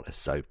expected, if I'm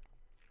honest. So,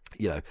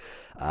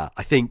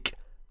 I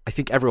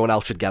think everyone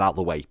else should get out of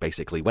the way,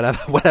 basically.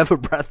 Whenever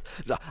Breath...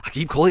 I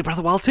keep calling it Breath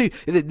of the Wild 2.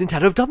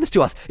 Nintendo have done this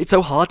to us. It's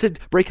so hard to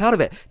break out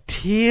of it.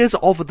 Tears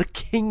of the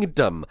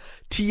Kingdom.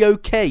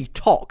 T-O-K.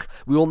 TOK.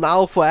 We will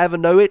now forever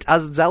know it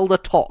as Zelda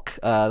TOK.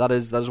 That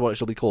is what it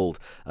shall be called.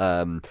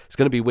 It's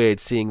going to be weird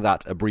seeing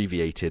that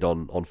abbreviated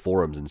on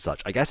forums and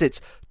such. I guess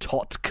it's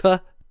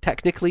TOTK,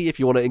 technically, if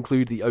you want to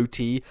include the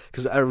OT,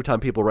 because every time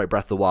people write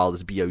Breath of the Wild,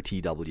 it's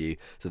B-O-T-W.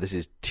 So this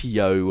is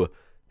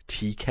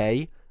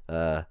T-O-T-K.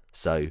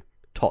 So...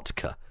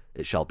 Totka,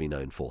 it shall be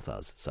known forth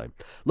as. So,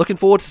 looking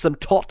forward to some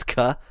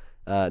Totka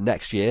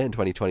next year in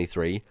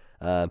 2023.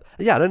 I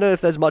don't know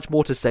if there's much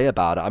more to say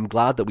about it. I'm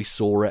glad that we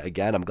saw it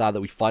again. I'm glad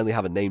that we finally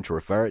have a name to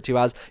refer it to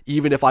as,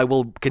 even if I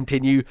will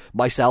continue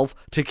myself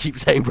to keep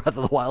saying Breath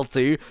of the Wild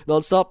 2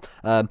 nonstop.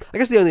 I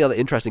guess the only other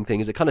interesting thing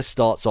is it kind of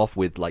starts off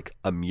with like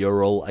a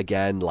mural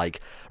again,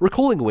 like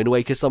recalling Wind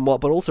Waker somewhat,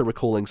 but also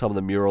recalling some of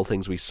the mural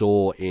things we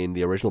saw in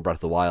the original Breath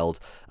of the Wild,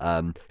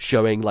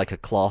 showing like a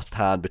clasped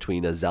hand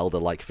between a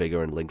Zelda-like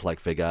figure and Link-like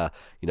figure,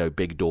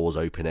 big doors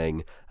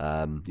opening,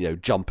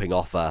 jumping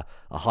off a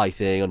high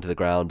thing onto the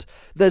ground.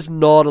 There's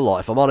not a lot,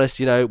 if I'm honest.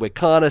 We're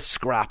kind of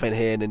scrapping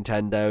here,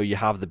 Nintendo. You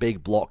have the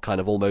big block kind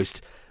of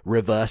almost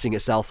reversing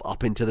itself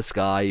up into the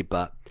sky,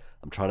 but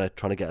I'm trying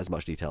to get as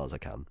much detail as I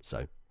can.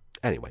 So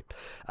anyway,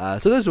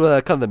 so those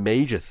were kind of the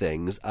major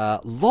things. A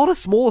lot of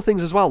smaller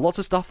things as well. Lots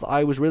of stuff that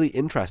I was really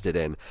interested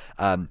in.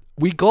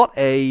 We got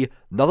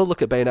another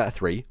look at Bayonetta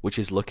 3, which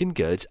is looking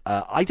good.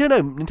 I don't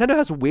know. Nintendo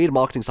has a weird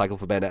marketing cycle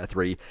for Bayonetta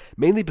 3,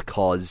 mainly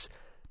because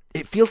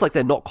it feels like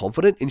they're not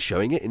confident in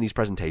showing it in these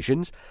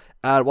presentations.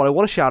 And what I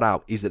want to shout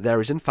out is that there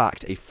is in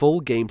fact a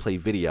full gameplay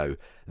video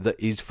that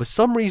is for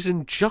some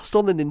reason just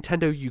on the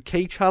Nintendo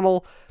UK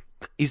channel.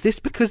 is this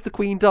because the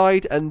Queen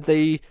died and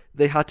they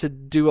had to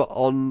do it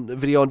on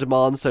video on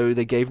demand, so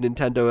they gave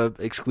Nintendo an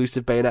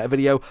exclusive Bayonetta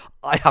video?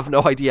 I have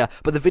no idea,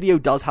 but the video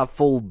does have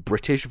full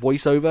British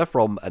voiceover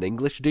from an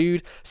English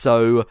dude,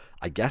 so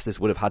I guess this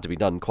would have had to be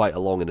done quite a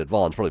long in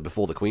advance, probably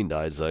before the Queen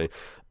died, so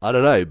I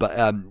don't know, but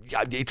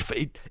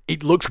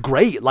it looks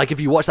great. Like, if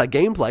you watch that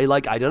gameplay,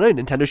 like, I don't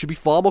know, Nintendo should be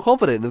far more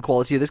confident in the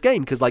quality of this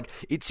game, because, like,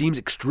 it seems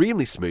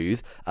extremely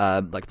smooth,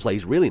 like,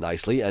 plays really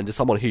nicely, and to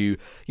someone who,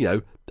 you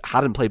know,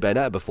 hadn't played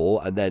Bayonetta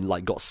before, and then,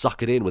 like, got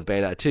suckered in with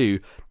Bayonetta 2,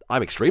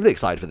 I'm extremely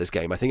excited for this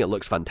game. I think it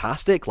looks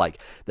fantastic. Like,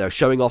 they're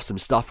showing off some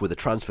stuff with the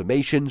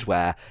transformations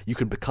where you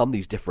can become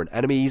these different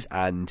enemies,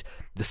 and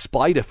the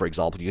spider, for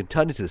example, you can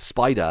turn into the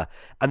spider,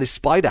 and the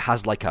spider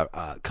has like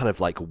a kind of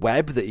like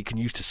web that you can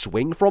use to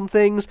swing from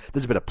things.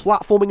 There's a bit of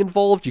platforming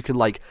involved. You can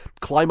like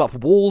climb up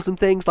walls and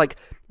things. Like,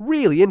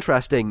 really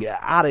interesting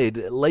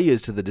added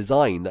layers to the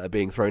design that are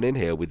being thrown in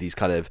here with these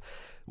kind of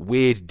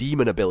weird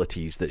demon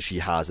abilities that she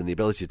has, and the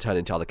ability to turn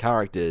into other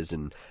characters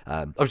and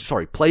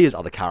play as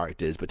other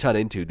characters but turn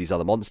into these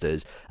other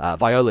monsters.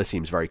 Viola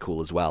seems very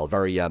cool as well,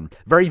 very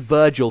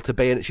Virgil to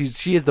Bayonetta.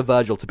 She is the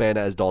Virgil to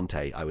Bayonetta's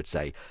Dante, I would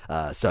say.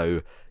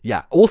 So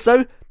yeah,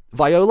 also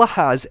Viola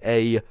has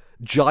a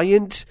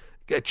giant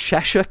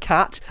Cheshire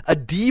cat, a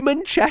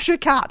demon Cheshire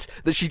cat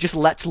that she just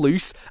lets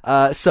loose.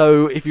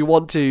 So if you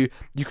want to,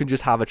 you can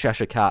just have a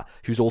Cheshire cat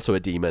who's also a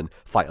demon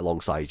fight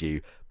alongside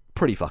you.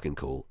 Pretty fucking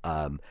cool.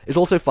 It's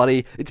also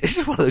funny. It's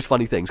just one of those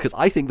funny things, because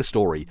I think the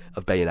story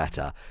of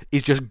Bayonetta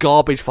is just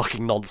garbage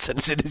fucking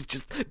nonsense. It is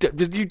just,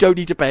 you don't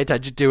need to pay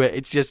attention to it.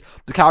 It's just,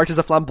 the characters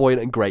are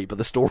flamboyant and great, but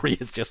the story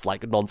is just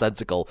like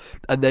nonsensical.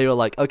 And they were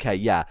like, okay,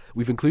 yeah,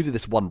 we've included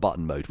this one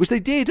button mode, which they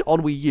did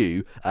on Wii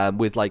U,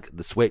 with like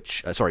the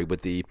Switch,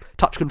 with the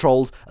touch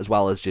controls, as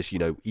well as just, you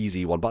know,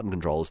 easy one button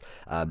controls.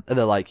 And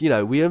they're like, you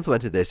know, we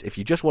implemented this if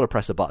you just want to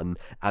press a button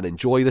and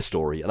enjoy the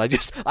story. And I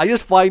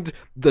just find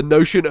the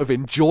notion of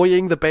enjoying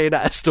the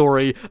Bayonetta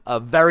story a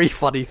very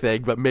funny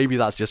thing, but maybe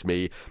that's just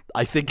me.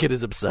 I think it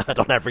is absurd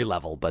on every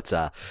level, but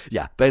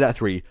yeah, Bayonetta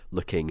 3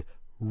 looking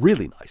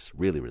really nice,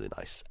 really, really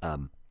nice.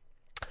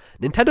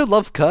 Nintendo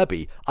love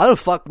Kirby. I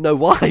don't know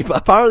why, but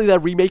apparently they're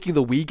remaking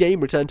the Wii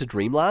game Return to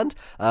Dreamland,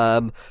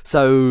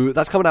 so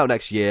that's coming out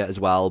next year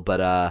as well,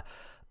 but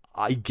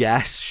I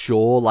guess,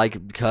 sure,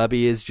 like,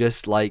 Kirby is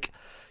just like,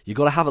 you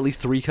got to have at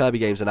least 3 Kirby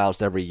games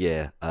announced every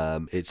year.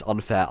 It's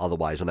unfair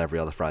otherwise on every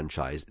other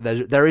franchise.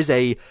 There is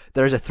a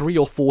 3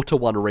 or 4 to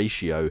 1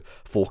 ratio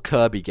for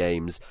Kirby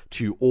games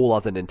to all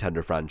other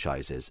Nintendo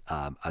franchises,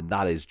 and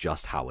that is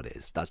just how it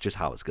is. That's just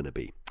how it's going to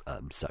be.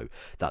 So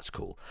that's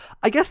cool.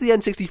 I guess the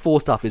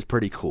N64 stuff is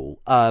pretty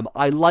cool.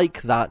 I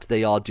like that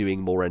they are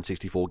doing more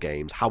N64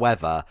 games.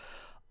 However,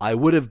 I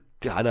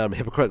know I'm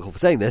hypocritical for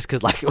saying this,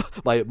 because like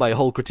my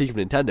whole critique of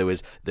Nintendo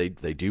is they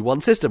do one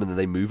system and then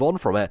they move on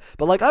from it.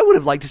 But like, I would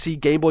have liked to see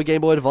Game Boy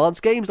Advance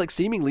games. Like,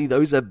 seemingly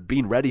those have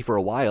been ready for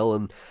a while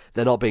and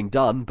they're not being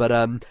done. But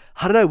I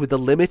don't know, with the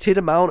limited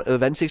amount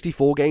of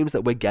N64 games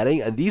that we're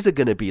getting, and these are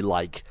going to be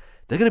like,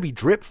 they're going to be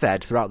drip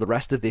fed throughout the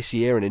rest of this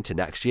year and into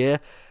next year.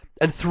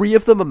 And 3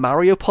 of them are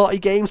Mario Party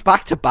games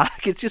back to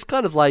back. It's just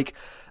kind of like,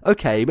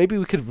 okay, maybe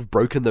we could have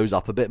broken those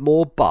up a bit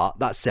more. But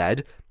that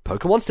said,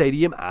 Pokemon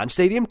Stadium and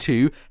Stadium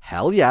 2,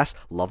 hell yes,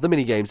 love the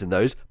minigames in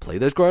those, play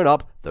those growing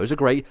up, those are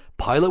great.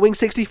 Pilot Wing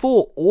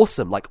 64,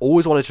 awesome, like,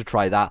 always wanted to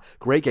try that,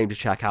 great game to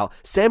check out.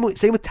 Same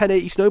with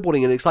 1080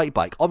 snowboarding and Excite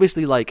Bike.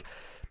 Obviously, like,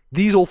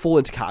 these all fall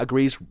into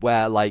categories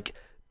where, like,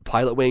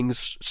 Pilot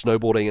Wings,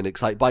 snowboarding, and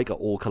Excite Bike are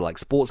all kind of like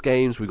sports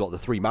games. We've got the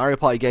 3 Mario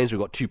Party games, we've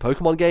got 2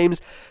 Pokemon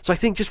games. So I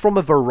think just from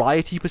a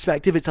variety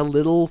perspective, it's a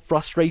little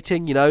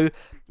frustrating, you know.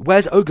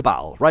 Where's Ogre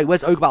Battle, right?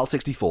 Where's Ogre Battle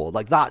 64?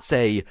 Like, that's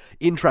a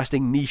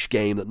interesting niche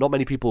game that not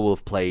many people will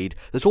have played.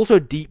 There's also a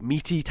deep,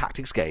 meaty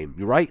tactics game,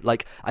 right?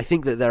 Like, I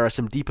think that there are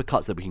some deeper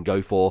cuts that we can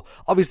go for.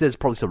 Obviously, there's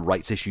probably some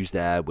rights issues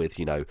there with,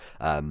 you know,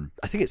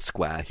 I think it's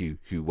Square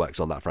who works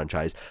on that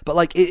franchise. But,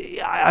 like,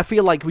 I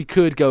feel like we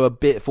could go a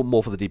bit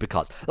more for the deeper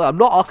cuts. Like, I'm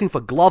not asking for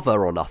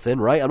Glover or nothing,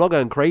 right? I'm not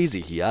going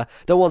crazy here.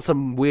 Don't want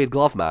some weird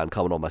glove man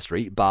coming on my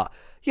street, but,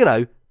 you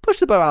know, push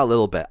the bow out a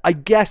little bit. I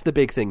guess the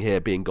big thing here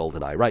being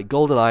GoldenEye, right?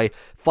 GoldenEye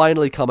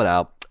finally coming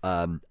out,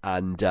 and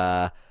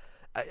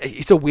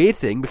it's a weird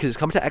thing because it's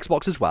coming to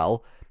Xbox as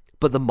well,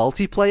 but the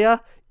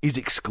multiplayer is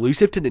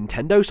exclusive to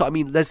Nintendo. So I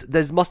mean,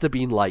 there's must have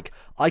been, like,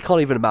 I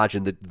can't even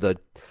imagine the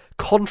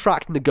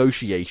contract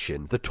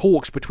negotiation, the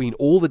talks between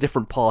all the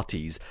different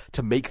parties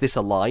to make this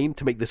align,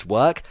 to make this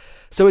work.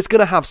 So it's going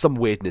to have some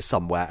weirdness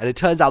somewhere, and it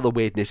turns out the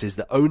weirdness is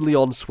that only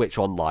on Switch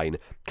Online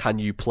can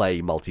you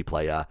play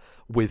multiplayer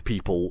with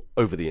people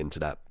over the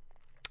internet.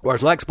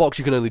 Whereas on Xbox,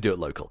 you can only do it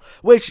local,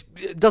 which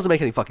doesn't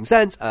make any fucking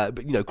sense.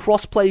 But, you know,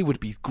 crossplay would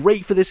be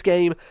great for this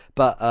game,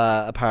 but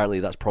apparently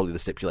that's probably the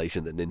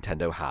stipulation that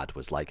Nintendo had,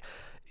 was like,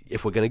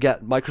 if we're going to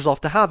get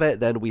Microsoft to have it,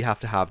 then we have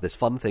to have this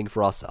fun thing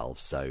for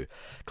ourselves. So,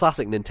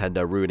 classic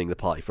Nintendo ruining the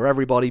party for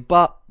everybody,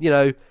 but, you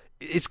know,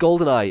 it's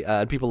GoldenEye,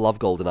 and people love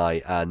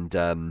GoldenEye,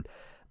 and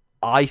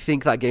I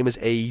think that game has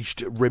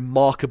aged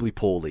remarkably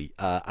poorly,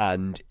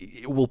 and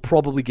it will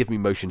probably give me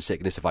motion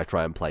sickness if I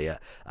try and play it.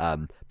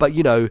 But,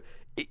 you know,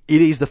 it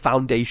is the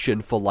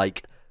foundation for,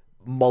 like,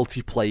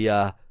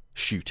 multiplayer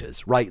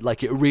shooters, right?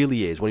 Like, it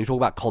really is. When you talk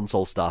about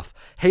console stuff,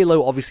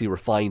 Halo obviously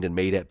refined and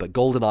made it, but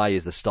GoldenEye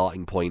is the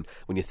starting point.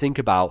 When you think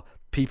about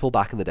people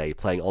back in the day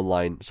playing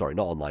not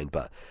online,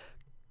 but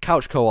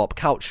couch co-op,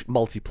 couch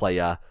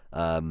multiplayer,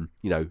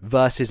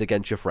 versus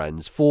against your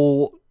friends,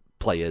 4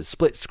 players,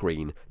 split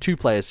screen, 2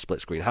 players,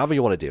 split screen, however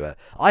you want to do it.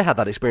 I had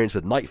that experience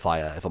with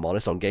Nightfire, if I'm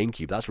honest, on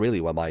GameCube. That's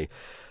really where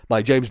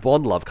my James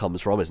Bond love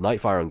comes from, is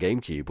Nightfire on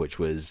GameCube, which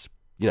was,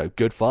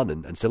 good fun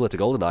and similar to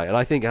GoldenEye, and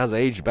I think it has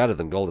aged better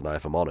than GoldenEye,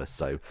 if I'm honest.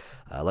 So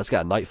let's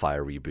get a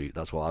Nightfire reboot.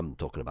 That's what I'm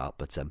talking about.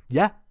 But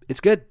yeah, it's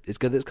good. It's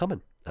good that it's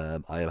coming.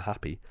 I am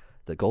happy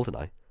that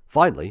GoldenEye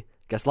finally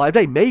gets live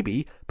day.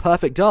 Maybe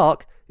Perfect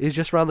Dark is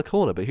just around the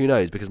corner, but who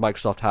knows? Because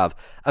Microsoft have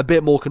a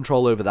bit more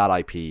control over that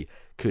IP.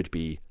 Could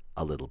be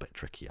a little bit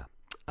trickier.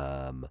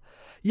 And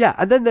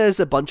then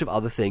there's a bunch of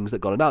other things that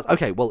got announced.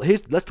 Okay, well,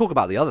 let's talk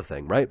about the other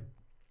thing, right?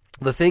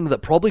 The thing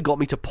that probably got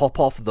me to pop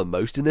off the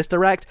most in this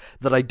Direct,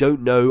 that I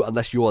don't know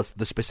unless you're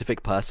the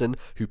specific person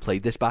who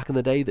played this back in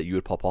the day that you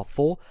would pop off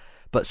for,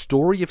 but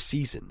Story of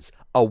Seasons,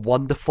 A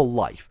Wonderful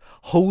Life.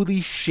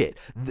 Holy shit.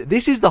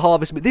 This is the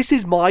Harvest Moon. This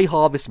is my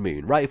Harvest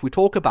Moon, right? If we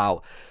talk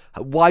about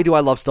why do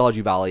I love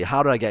Stardew Valley,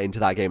 how did I get into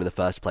that game in the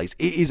first place,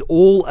 it is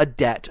all a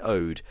debt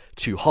owed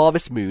to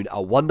Harvest Moon,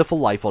 A Wonderful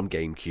Life on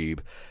GameCube.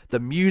 The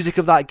music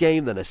of that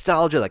game, the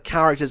nostalgia, the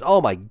characters, oh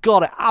my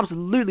god, I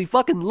absolutely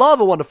fucking love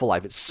A Wonderful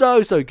Life. It's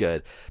so, so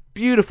good.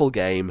 Beautiful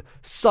game,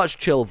 such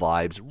chill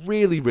vibes,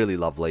 really, really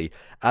lovely.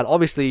 And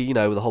obviously, with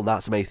the whole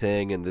Natsume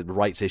thing and the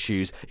rights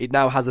issues, it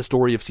now has the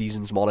Story of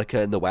Seasons moniker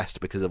in the West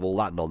because of all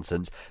that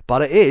nonsense.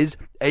 But it is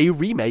a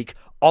remake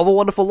of A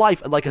Wonderful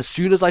Life. And, like, as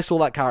soon as I saw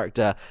that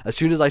character, as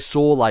soon as I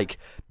saw, like,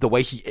 the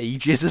way he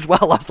ages as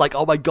well, I was like,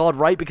 oh my god,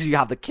 right? Because you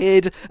have the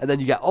kid, and then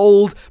you get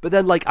old. But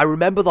then, like, I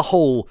remember the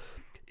whole...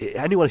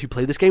 Anyone who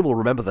played this game will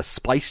remember the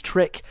spice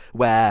trick,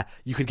 where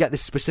you could get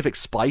this specific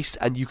spice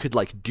and you could,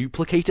 like,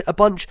 duplicate it a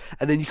bunch,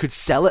 and then you could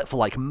sell it for,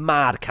 like,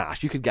 mad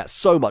cash. You could get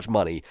so much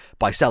money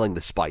by selling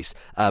the spice.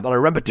 And I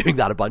remember doing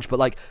that a bunch, but,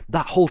 like,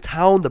 that whole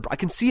town, I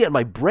can see it in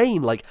my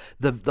brain, like,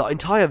 the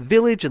entire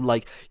village, and,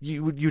 like,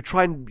 you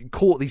try and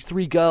court these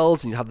 3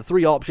 girls, and you have the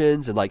 3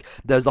 options, and, like,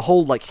 there's the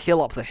whole, like,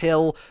 hill up the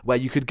hill, where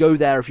you could go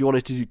there if you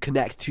wanted to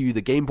connect to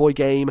the Game Boy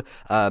game.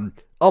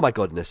 Oh my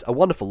goodness, A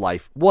Wonderful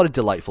Life. What a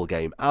delightful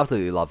game.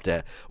 Absolutely loved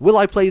it. Will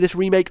I play this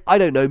remake? I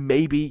don't know.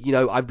 Maybe,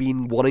 I've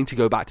been wanting to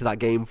go back to that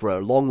game for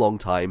a long, long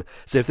time.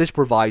 So if this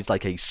provides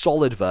like a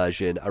solid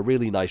version, a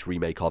really nice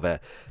remake of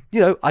it,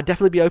 I'd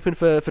definitely be open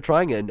for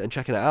trying it and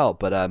checking it out.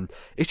 But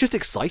it's just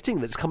exciting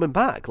that it's coming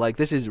back. Like,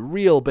 this is a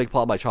real big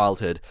part of my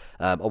childhood,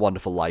 A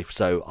Wonderful Life.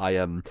 So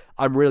I'm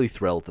really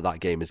thrilled that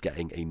game is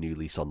getting a new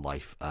lease on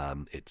life.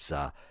 It's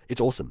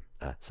awesome.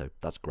 So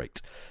that's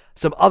great.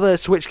 Some other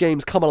Switch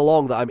games coming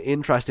along that I'm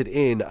interested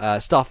in.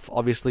 Stuff,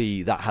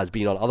 obviously, that has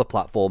been on other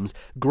platforms.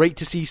 Great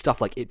to see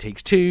stuff like It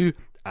Takes Two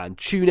and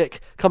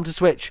Tunic come to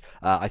Switch.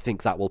 I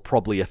think that will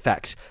probably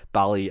affect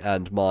Bally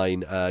and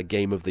mine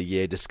Game of the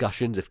Year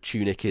discussions if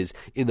Tunic is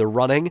in the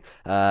running.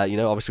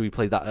 Obviously we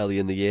played that early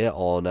in the year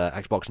on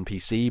Xbox and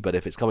PC, but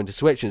if it's coming to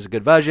Switch and it's a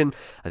good version,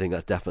 I think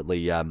that's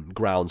definitely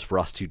grounds for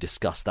us to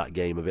discuss that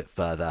game a bit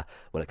further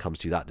when it comes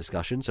to that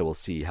discussion, so we'll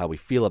see how we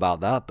feel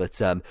about that.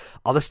 But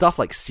other stuff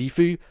like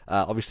Sifu,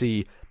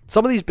 obviously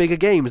some of these bigger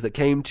games that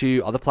came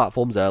to other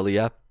platforms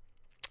earlier,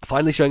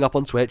 finally showing up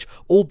on Switch,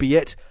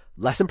 albeit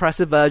less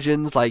impressive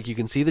versions. Like, you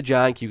can see the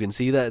jank, you can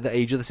see the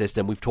age of the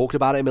system. We've talked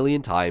about it a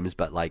million times,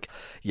 but like,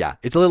 yeah,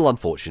 it's a little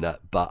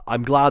unfortunate, but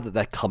I'm glad that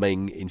they're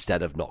coming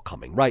instead of not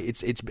coming, right?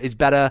 It's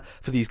better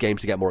for these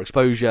games to get more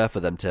exposure, for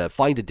them to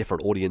find a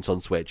different audience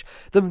on Switch,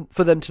 than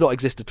for them to not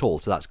exist at all,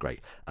 so that's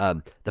great.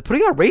 They're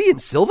putting out Radiant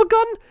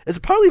Silvergun? It's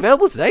apparently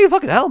available today.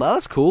 Fucking hell, man,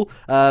 that's cool.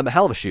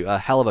 Hell of a shoot, a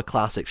hell of a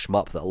classic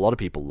shmup that a lot of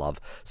people love.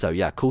 So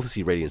yeah, cool to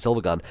see Radiant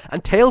Silvergun.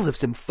 And Tales of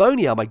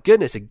Symphonia, my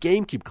goodness, a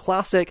GameCube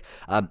classic.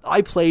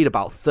 I played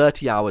about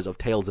 30 hours of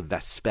Tales of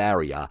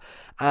Vesperia,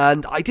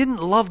 and I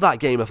didn't love that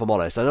game, if I'm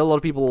honest. I know a lot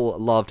of people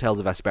love Tales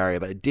of Vesperia,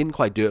 but it didn't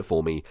quite do it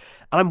for me.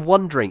 And I'm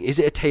wondering, is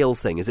it a Tales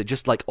thing? Is it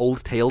just like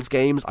old Tales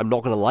games I'm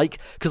not going to like?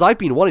 Because I've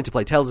been wanting to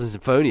play Tales of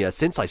Symphonia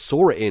since I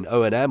saw it in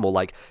O&M or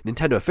like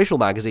Nintendo Official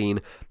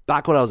Magazine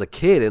back when I was a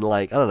kid in,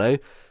 like, I don't know,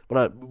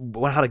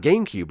 when I had a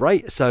GameCube,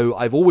 right? So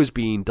I've always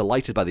been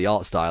delighted by the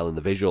art style and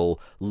the visual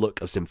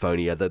look of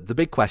Symphonia. The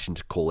big question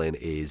to call in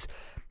is,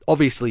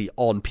 obviously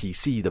on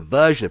PC, the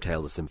version of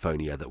Tales of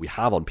Symphonia that we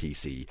have on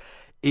PC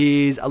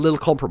is a little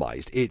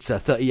compromised. It's a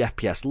 30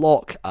 FPS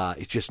lock.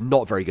 It's just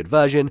not a very good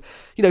version.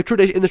 In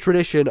the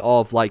tradition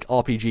of like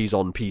RPGs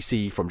on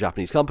PC from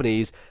Japanese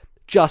companies,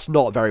 just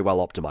not very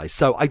well optimized.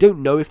 So I don't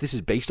know if this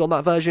is based on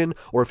that version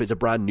or if it's a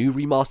brand new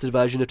remastered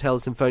version of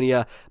Tales of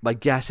Symphonia. My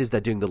guess is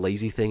they're doing the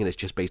lazy thing and it's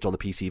just based on the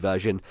PC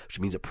version, which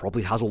means it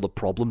probably has all the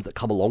problems that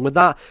come along with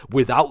that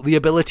without the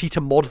ability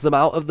to mod them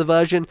out of the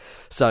version.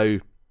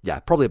 So yeah,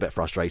 probably a bit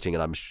frustrating,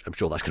 and I'm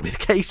sure that's going to be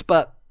the case,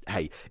 but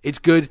hey, it's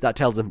good that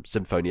Tales of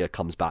Symphonia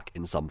comes back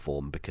in some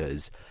form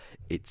because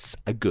it's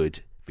a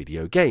good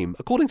video game,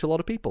 according to a lot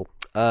of people.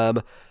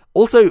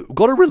 Also,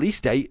 got a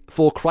release date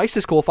for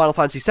Crisis Core Final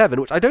Fantasy VII,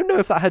 which I don't know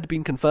if that had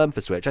been confirmed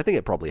for Switch. I think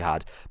it probably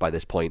had by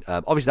this point.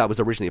 Obviously, that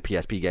was originally a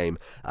PSP game,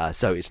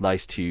 so it's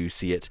nice to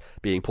see it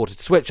being ported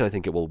to Switch, and I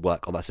think it will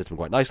work on that system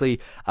quite nicely.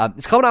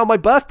 It's coming out on my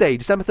birthday,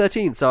 December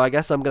 13th, so I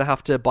guess I'm going to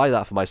have to buy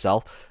that for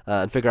myself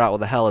and figure out what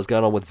the hell is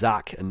going on with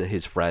Zach and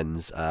his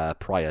friends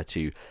prior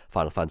to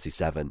Final Fantasy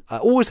VII. I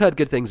always heard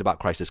good things about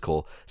Crisis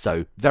Core,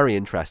 so very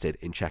interested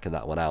in checking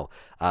that one out.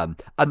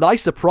 A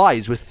nice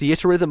surprise with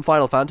Theater Rhythm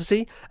Final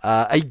Fantasy,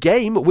 a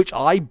game which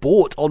I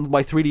bought on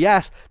my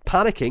 3DS,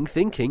 panicking,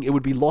 thinking it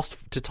would be lost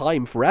to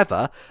time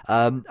forever,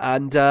 and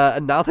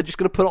now they're just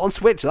going to put it on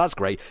Switch, so that's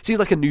great. Seems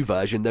like a new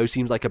version, though,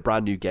 seems like a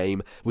brand new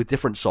game with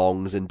different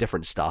songs and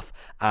different stuff,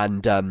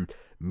 and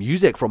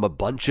music from a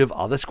bunch of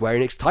other Square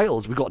Enix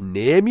titles. We got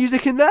Nier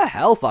music in there?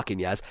 Hell fucking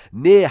yes.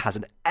 Nier has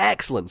an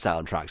excellent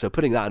soundtrack, so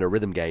putting that in a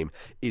rhythm game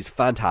is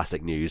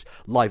fantastic news.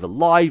 Live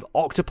Alive,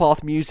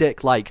 Octopath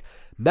music, like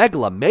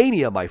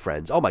Megalomania, my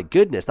friends. Oh my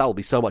goodness, that will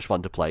be so much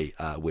fun to play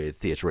with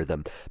Theater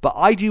Rhythm. But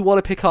I do want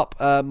to pick up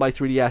my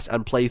 3DS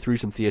and play through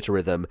some Theater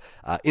Rhythm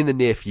in the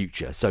near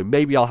future. So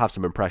maybe I'll have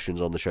some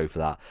impressions on the show for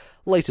that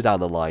later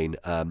down the line.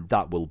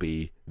 That will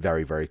be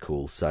very, very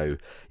cool. So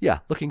yeah,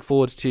 looking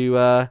forward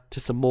to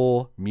some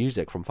more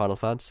music from Final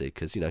Fantasy,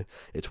 because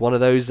it's one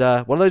of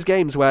those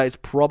games where it's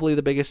probably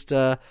the biggest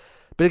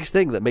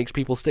thing that makes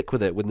people stick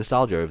with it with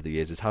nostalgia over the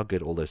years is how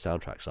good all those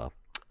soundtracks are.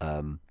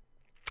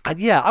 And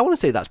yeah, I want to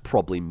say that's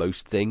probably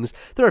most things.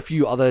 There are a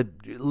few other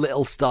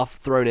little stuff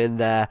thrown in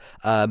there.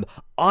 I'm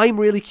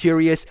really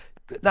curious.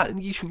 Now,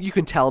 you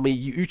can tell me,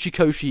 you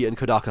Uchikoshi and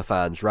Kodaka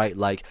fans, right?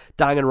 Like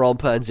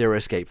Danganronpa and Zero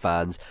Escape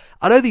fans.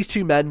 I know these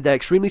two men, they're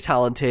extremely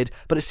talented,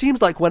 but it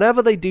seems like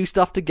whenever they do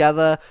stuff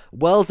together,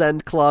 World's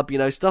End Club,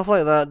 stuff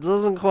like that,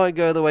 doesn't quite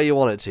go the way you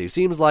want it to.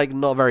 Seems like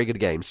not a very good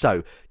game.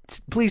 So,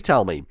 please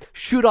tell me,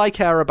 should I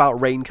care about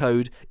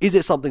Raincode? Is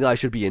it something I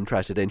should be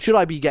interested in? Should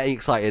I be getting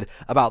excited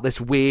about this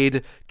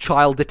weird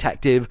child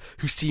detective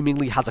who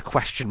seemingly has a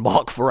question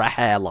mark for a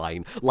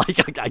hairline?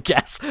 Like, I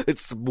guess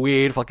it's some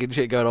weird fucking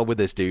shit going on with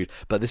this dude.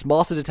 But this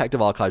Master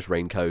Detective Archives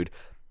Raincode,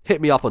 hit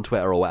me up on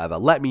Twitter or whatever.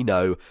 Let me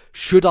know.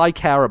 Should I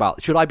care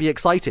about? Should I be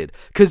excited?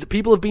 Because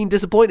people have been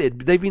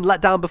disappointed. They've been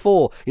let down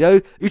before.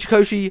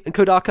 Uchikoshi and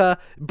Kodaka,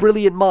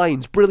 brilliant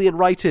minds, brilliant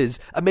writers,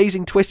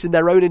 amazing twists in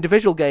their own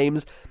individual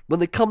games. When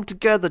they come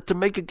together to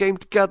make a game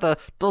together,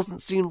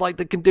 doesn't seem like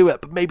they can do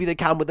it, but maybe they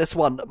can with this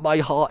one. My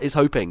heart is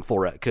hoping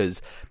for it,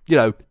 because,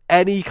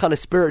 any kind of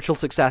spiritual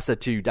successor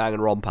to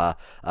Danganronpa,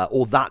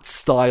 or that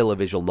style of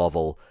visual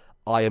novel,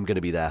 I am going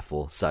to be there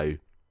for. So,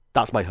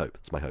 that's my hope.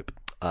 It's my hope.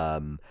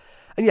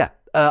 And yeah,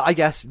 I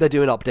guess they're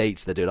doing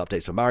updates. They're doing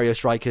updates for Mario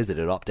Strikers. They're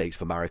doing updates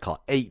for Mario Kart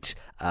 8.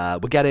 We're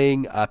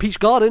getting Peach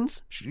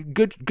Gardens.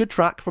 Good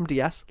track from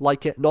DS.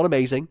 Like it. Not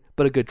amazing,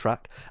 but a good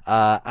track.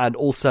 And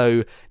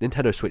also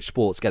Nintendo Switch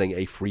Sports getting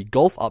a free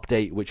golf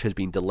update, which has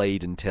been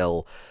delayed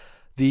until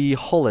the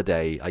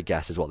holiday, I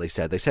guess is what they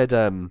said. They said,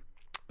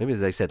 maybe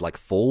they said like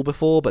fall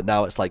before, but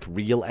now it's like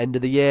real end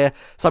of the year.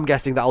 So I'm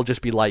guessing that'll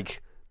just be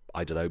like,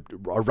 I don't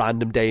know, a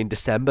random day in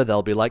December.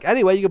 They'll be like,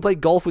 anyway, you can play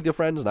golf with your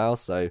friends now.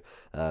 So,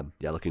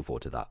 yeah, looking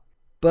forward to that.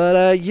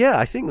 But, yeah,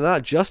 I think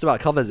that just about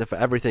covers it for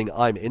everything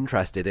I'm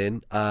interested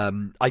in.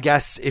 I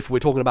guess if we're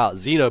talking about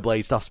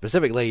Xenoblade stuff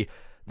specifically,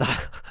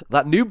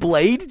 that new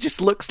blade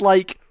just looks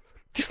like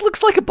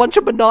a bunch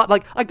of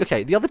Monado.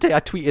 Okay, the other day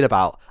I tweeted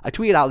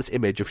out this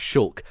image of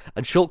Shulk,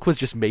 and Shulk was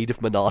just made of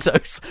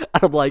Monados.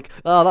 And I'm like,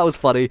 oh, that was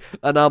funny.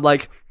 And I'm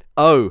like,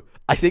 oh,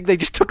 I think they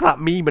just took that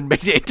meme and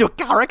made it into a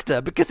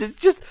character, because it's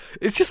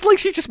just like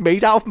she's just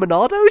made out of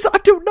Monados. I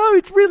don't know,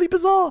 it's really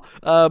bizarre.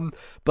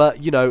 But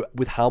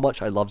with how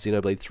much I love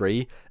Xenoblade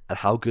 3 and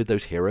how good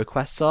those hero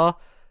quests are,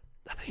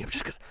 I think I'm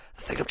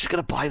just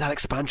gonna buy that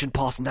expansion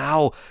pass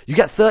now. You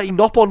get 30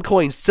 Nopon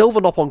coins, silver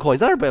Nopon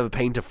coins. They're a bit of a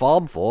pain to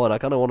farm for, and I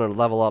kind of want to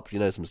level up,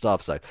 some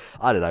stuff. So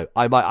I don't know.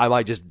 I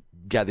might just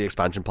get the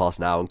expansion pass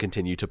now and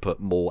continue to put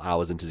more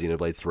hours into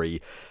Xenoblade 3,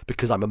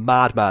 because I'm a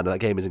madman and that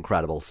game is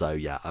incredible. So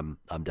yeah,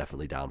 I'm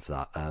definitely down for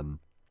that.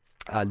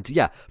 And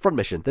yeah, Front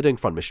Mission. They're doing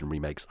Front Mission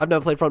remakes. I've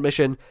never played Front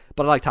Mission,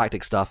 but I like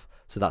tactic stuff,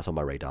 so that's on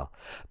my radar.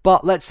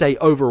 But let's say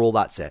overall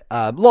that's it.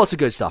 Lots of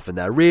good stuff in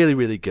there. Really,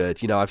 really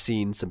good. I've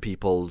seen some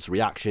people's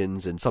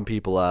reactions, and some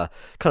people are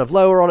kind of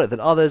lower on it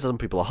than others, some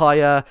people are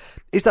higher.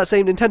 It's that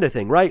same Nintendo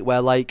thing, right?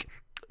 Where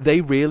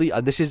they really,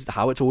 and this is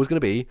how it's always going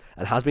to be,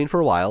 and has been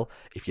for a while,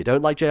 if you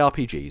don't like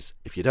JRPGs,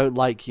 if you don't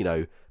like,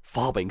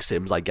 farming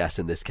sims, I guess,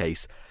 in this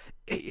case,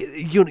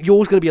 you're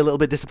always going to be a little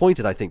bit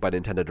disappointed, I think, by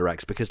Nintendo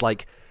Directs, because,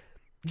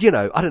 you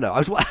know, I don't know. I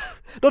was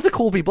not to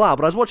call people out,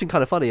 but I was watching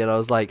Kind of Funny, and I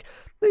was like,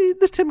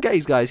 this Tim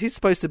Gaze guy, he's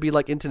supposed to be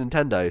like into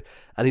Nintendo,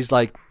 and he's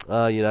like,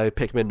 you know,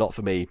 Pikmin not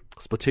for me,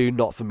 Splatoon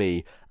not for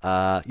me,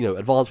 you know,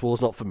 Advance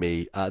Wars not for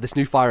me, this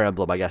new Fire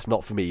Emblem, I guess,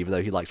 not for me, even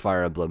though he likes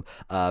Fire Emblem,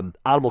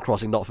 Animal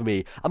Crossing not for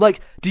me. I'm like,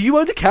 do you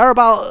only care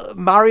about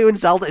Mario and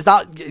Zelda?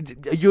 Are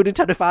you a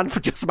Nintendo fan for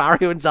just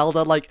Mario and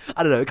Zelda? Like,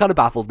 I don't know, it kind of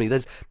baffles me.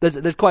 There's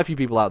quite a few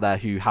people out there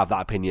who have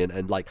that opinion,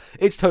 and like,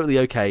 it's totally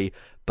okay,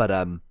 but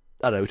I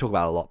don't know, we talk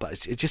about it a lot,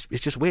 but it's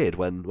just weird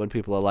when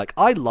people are like,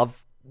 I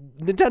love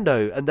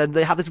Nintendo, and then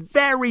they have this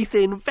very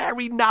thin,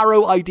 very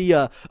narrow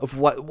idea of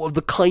what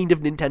the kind of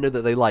Nintendo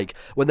that they like,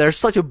 when there's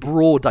such a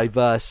broad,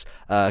 diverse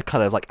kind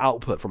of like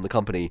output from the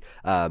company.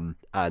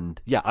 And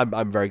yeah,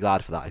 I'm very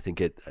glad for that. I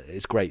think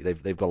it's great.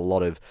 They've got a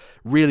lot of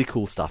really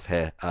cool stuff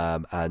here,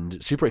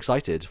 and super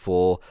excited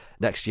for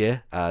next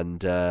year,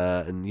 and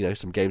you know,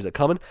 some games that are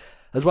coming,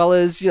 as well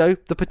as, you know,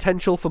 the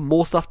potential for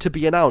more stuff to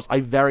be announced. I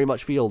very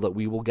much feel that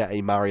we will get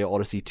a Mario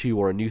Odyssey 2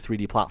 or a new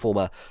 3D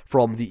platformer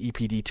from the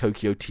EPD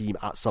Tokyo team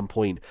at some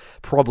point,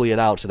 probably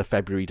announced in a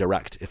February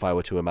Direct, if I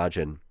were to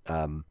imagine.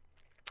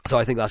 So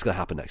I think that's going to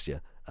happen next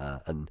year.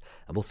 And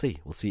we'll see.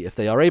 We'll see if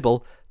they are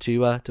able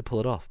to pull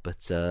it off.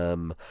 But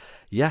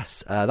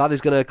yes, that is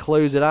going to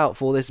close it out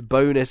for this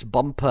bonus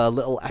bumper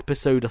little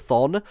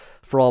episode-a-thon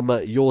from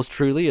yours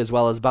truly, as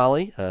well as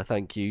Bally.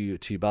 Thank you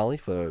to Bally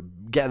for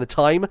getting the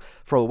time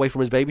away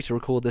from his baby to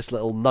record this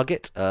little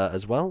nugget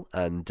as well.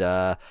 And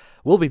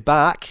we'll be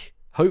back,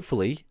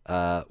 hopefully,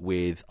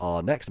 with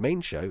our next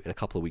main show in a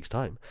couple of weeks'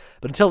 time.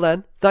 But until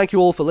then, thank you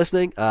all for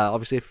listening.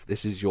 Obviously, if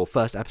this is your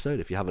first episode,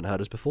 if you haven't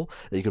heard us before,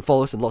 then you can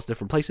follow us in lots of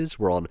different places.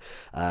 We're on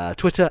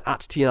Twitter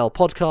at TNL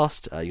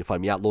Podcast. You can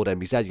find me at Lord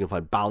MBZ. You can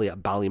find Bally at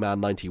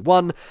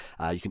Ballyman91.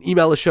 You can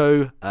email the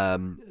show,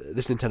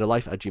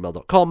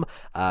 thisnintendolife@gmail.com.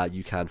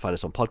 You can find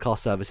us on podcast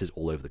services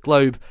all over the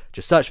globe.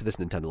 Just search for This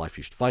Nintendo Life,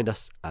 you should find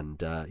us.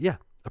 And yeah,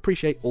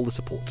 appreciate all the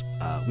support.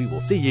 We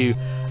will see you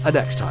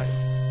next time.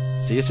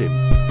 See you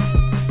soon.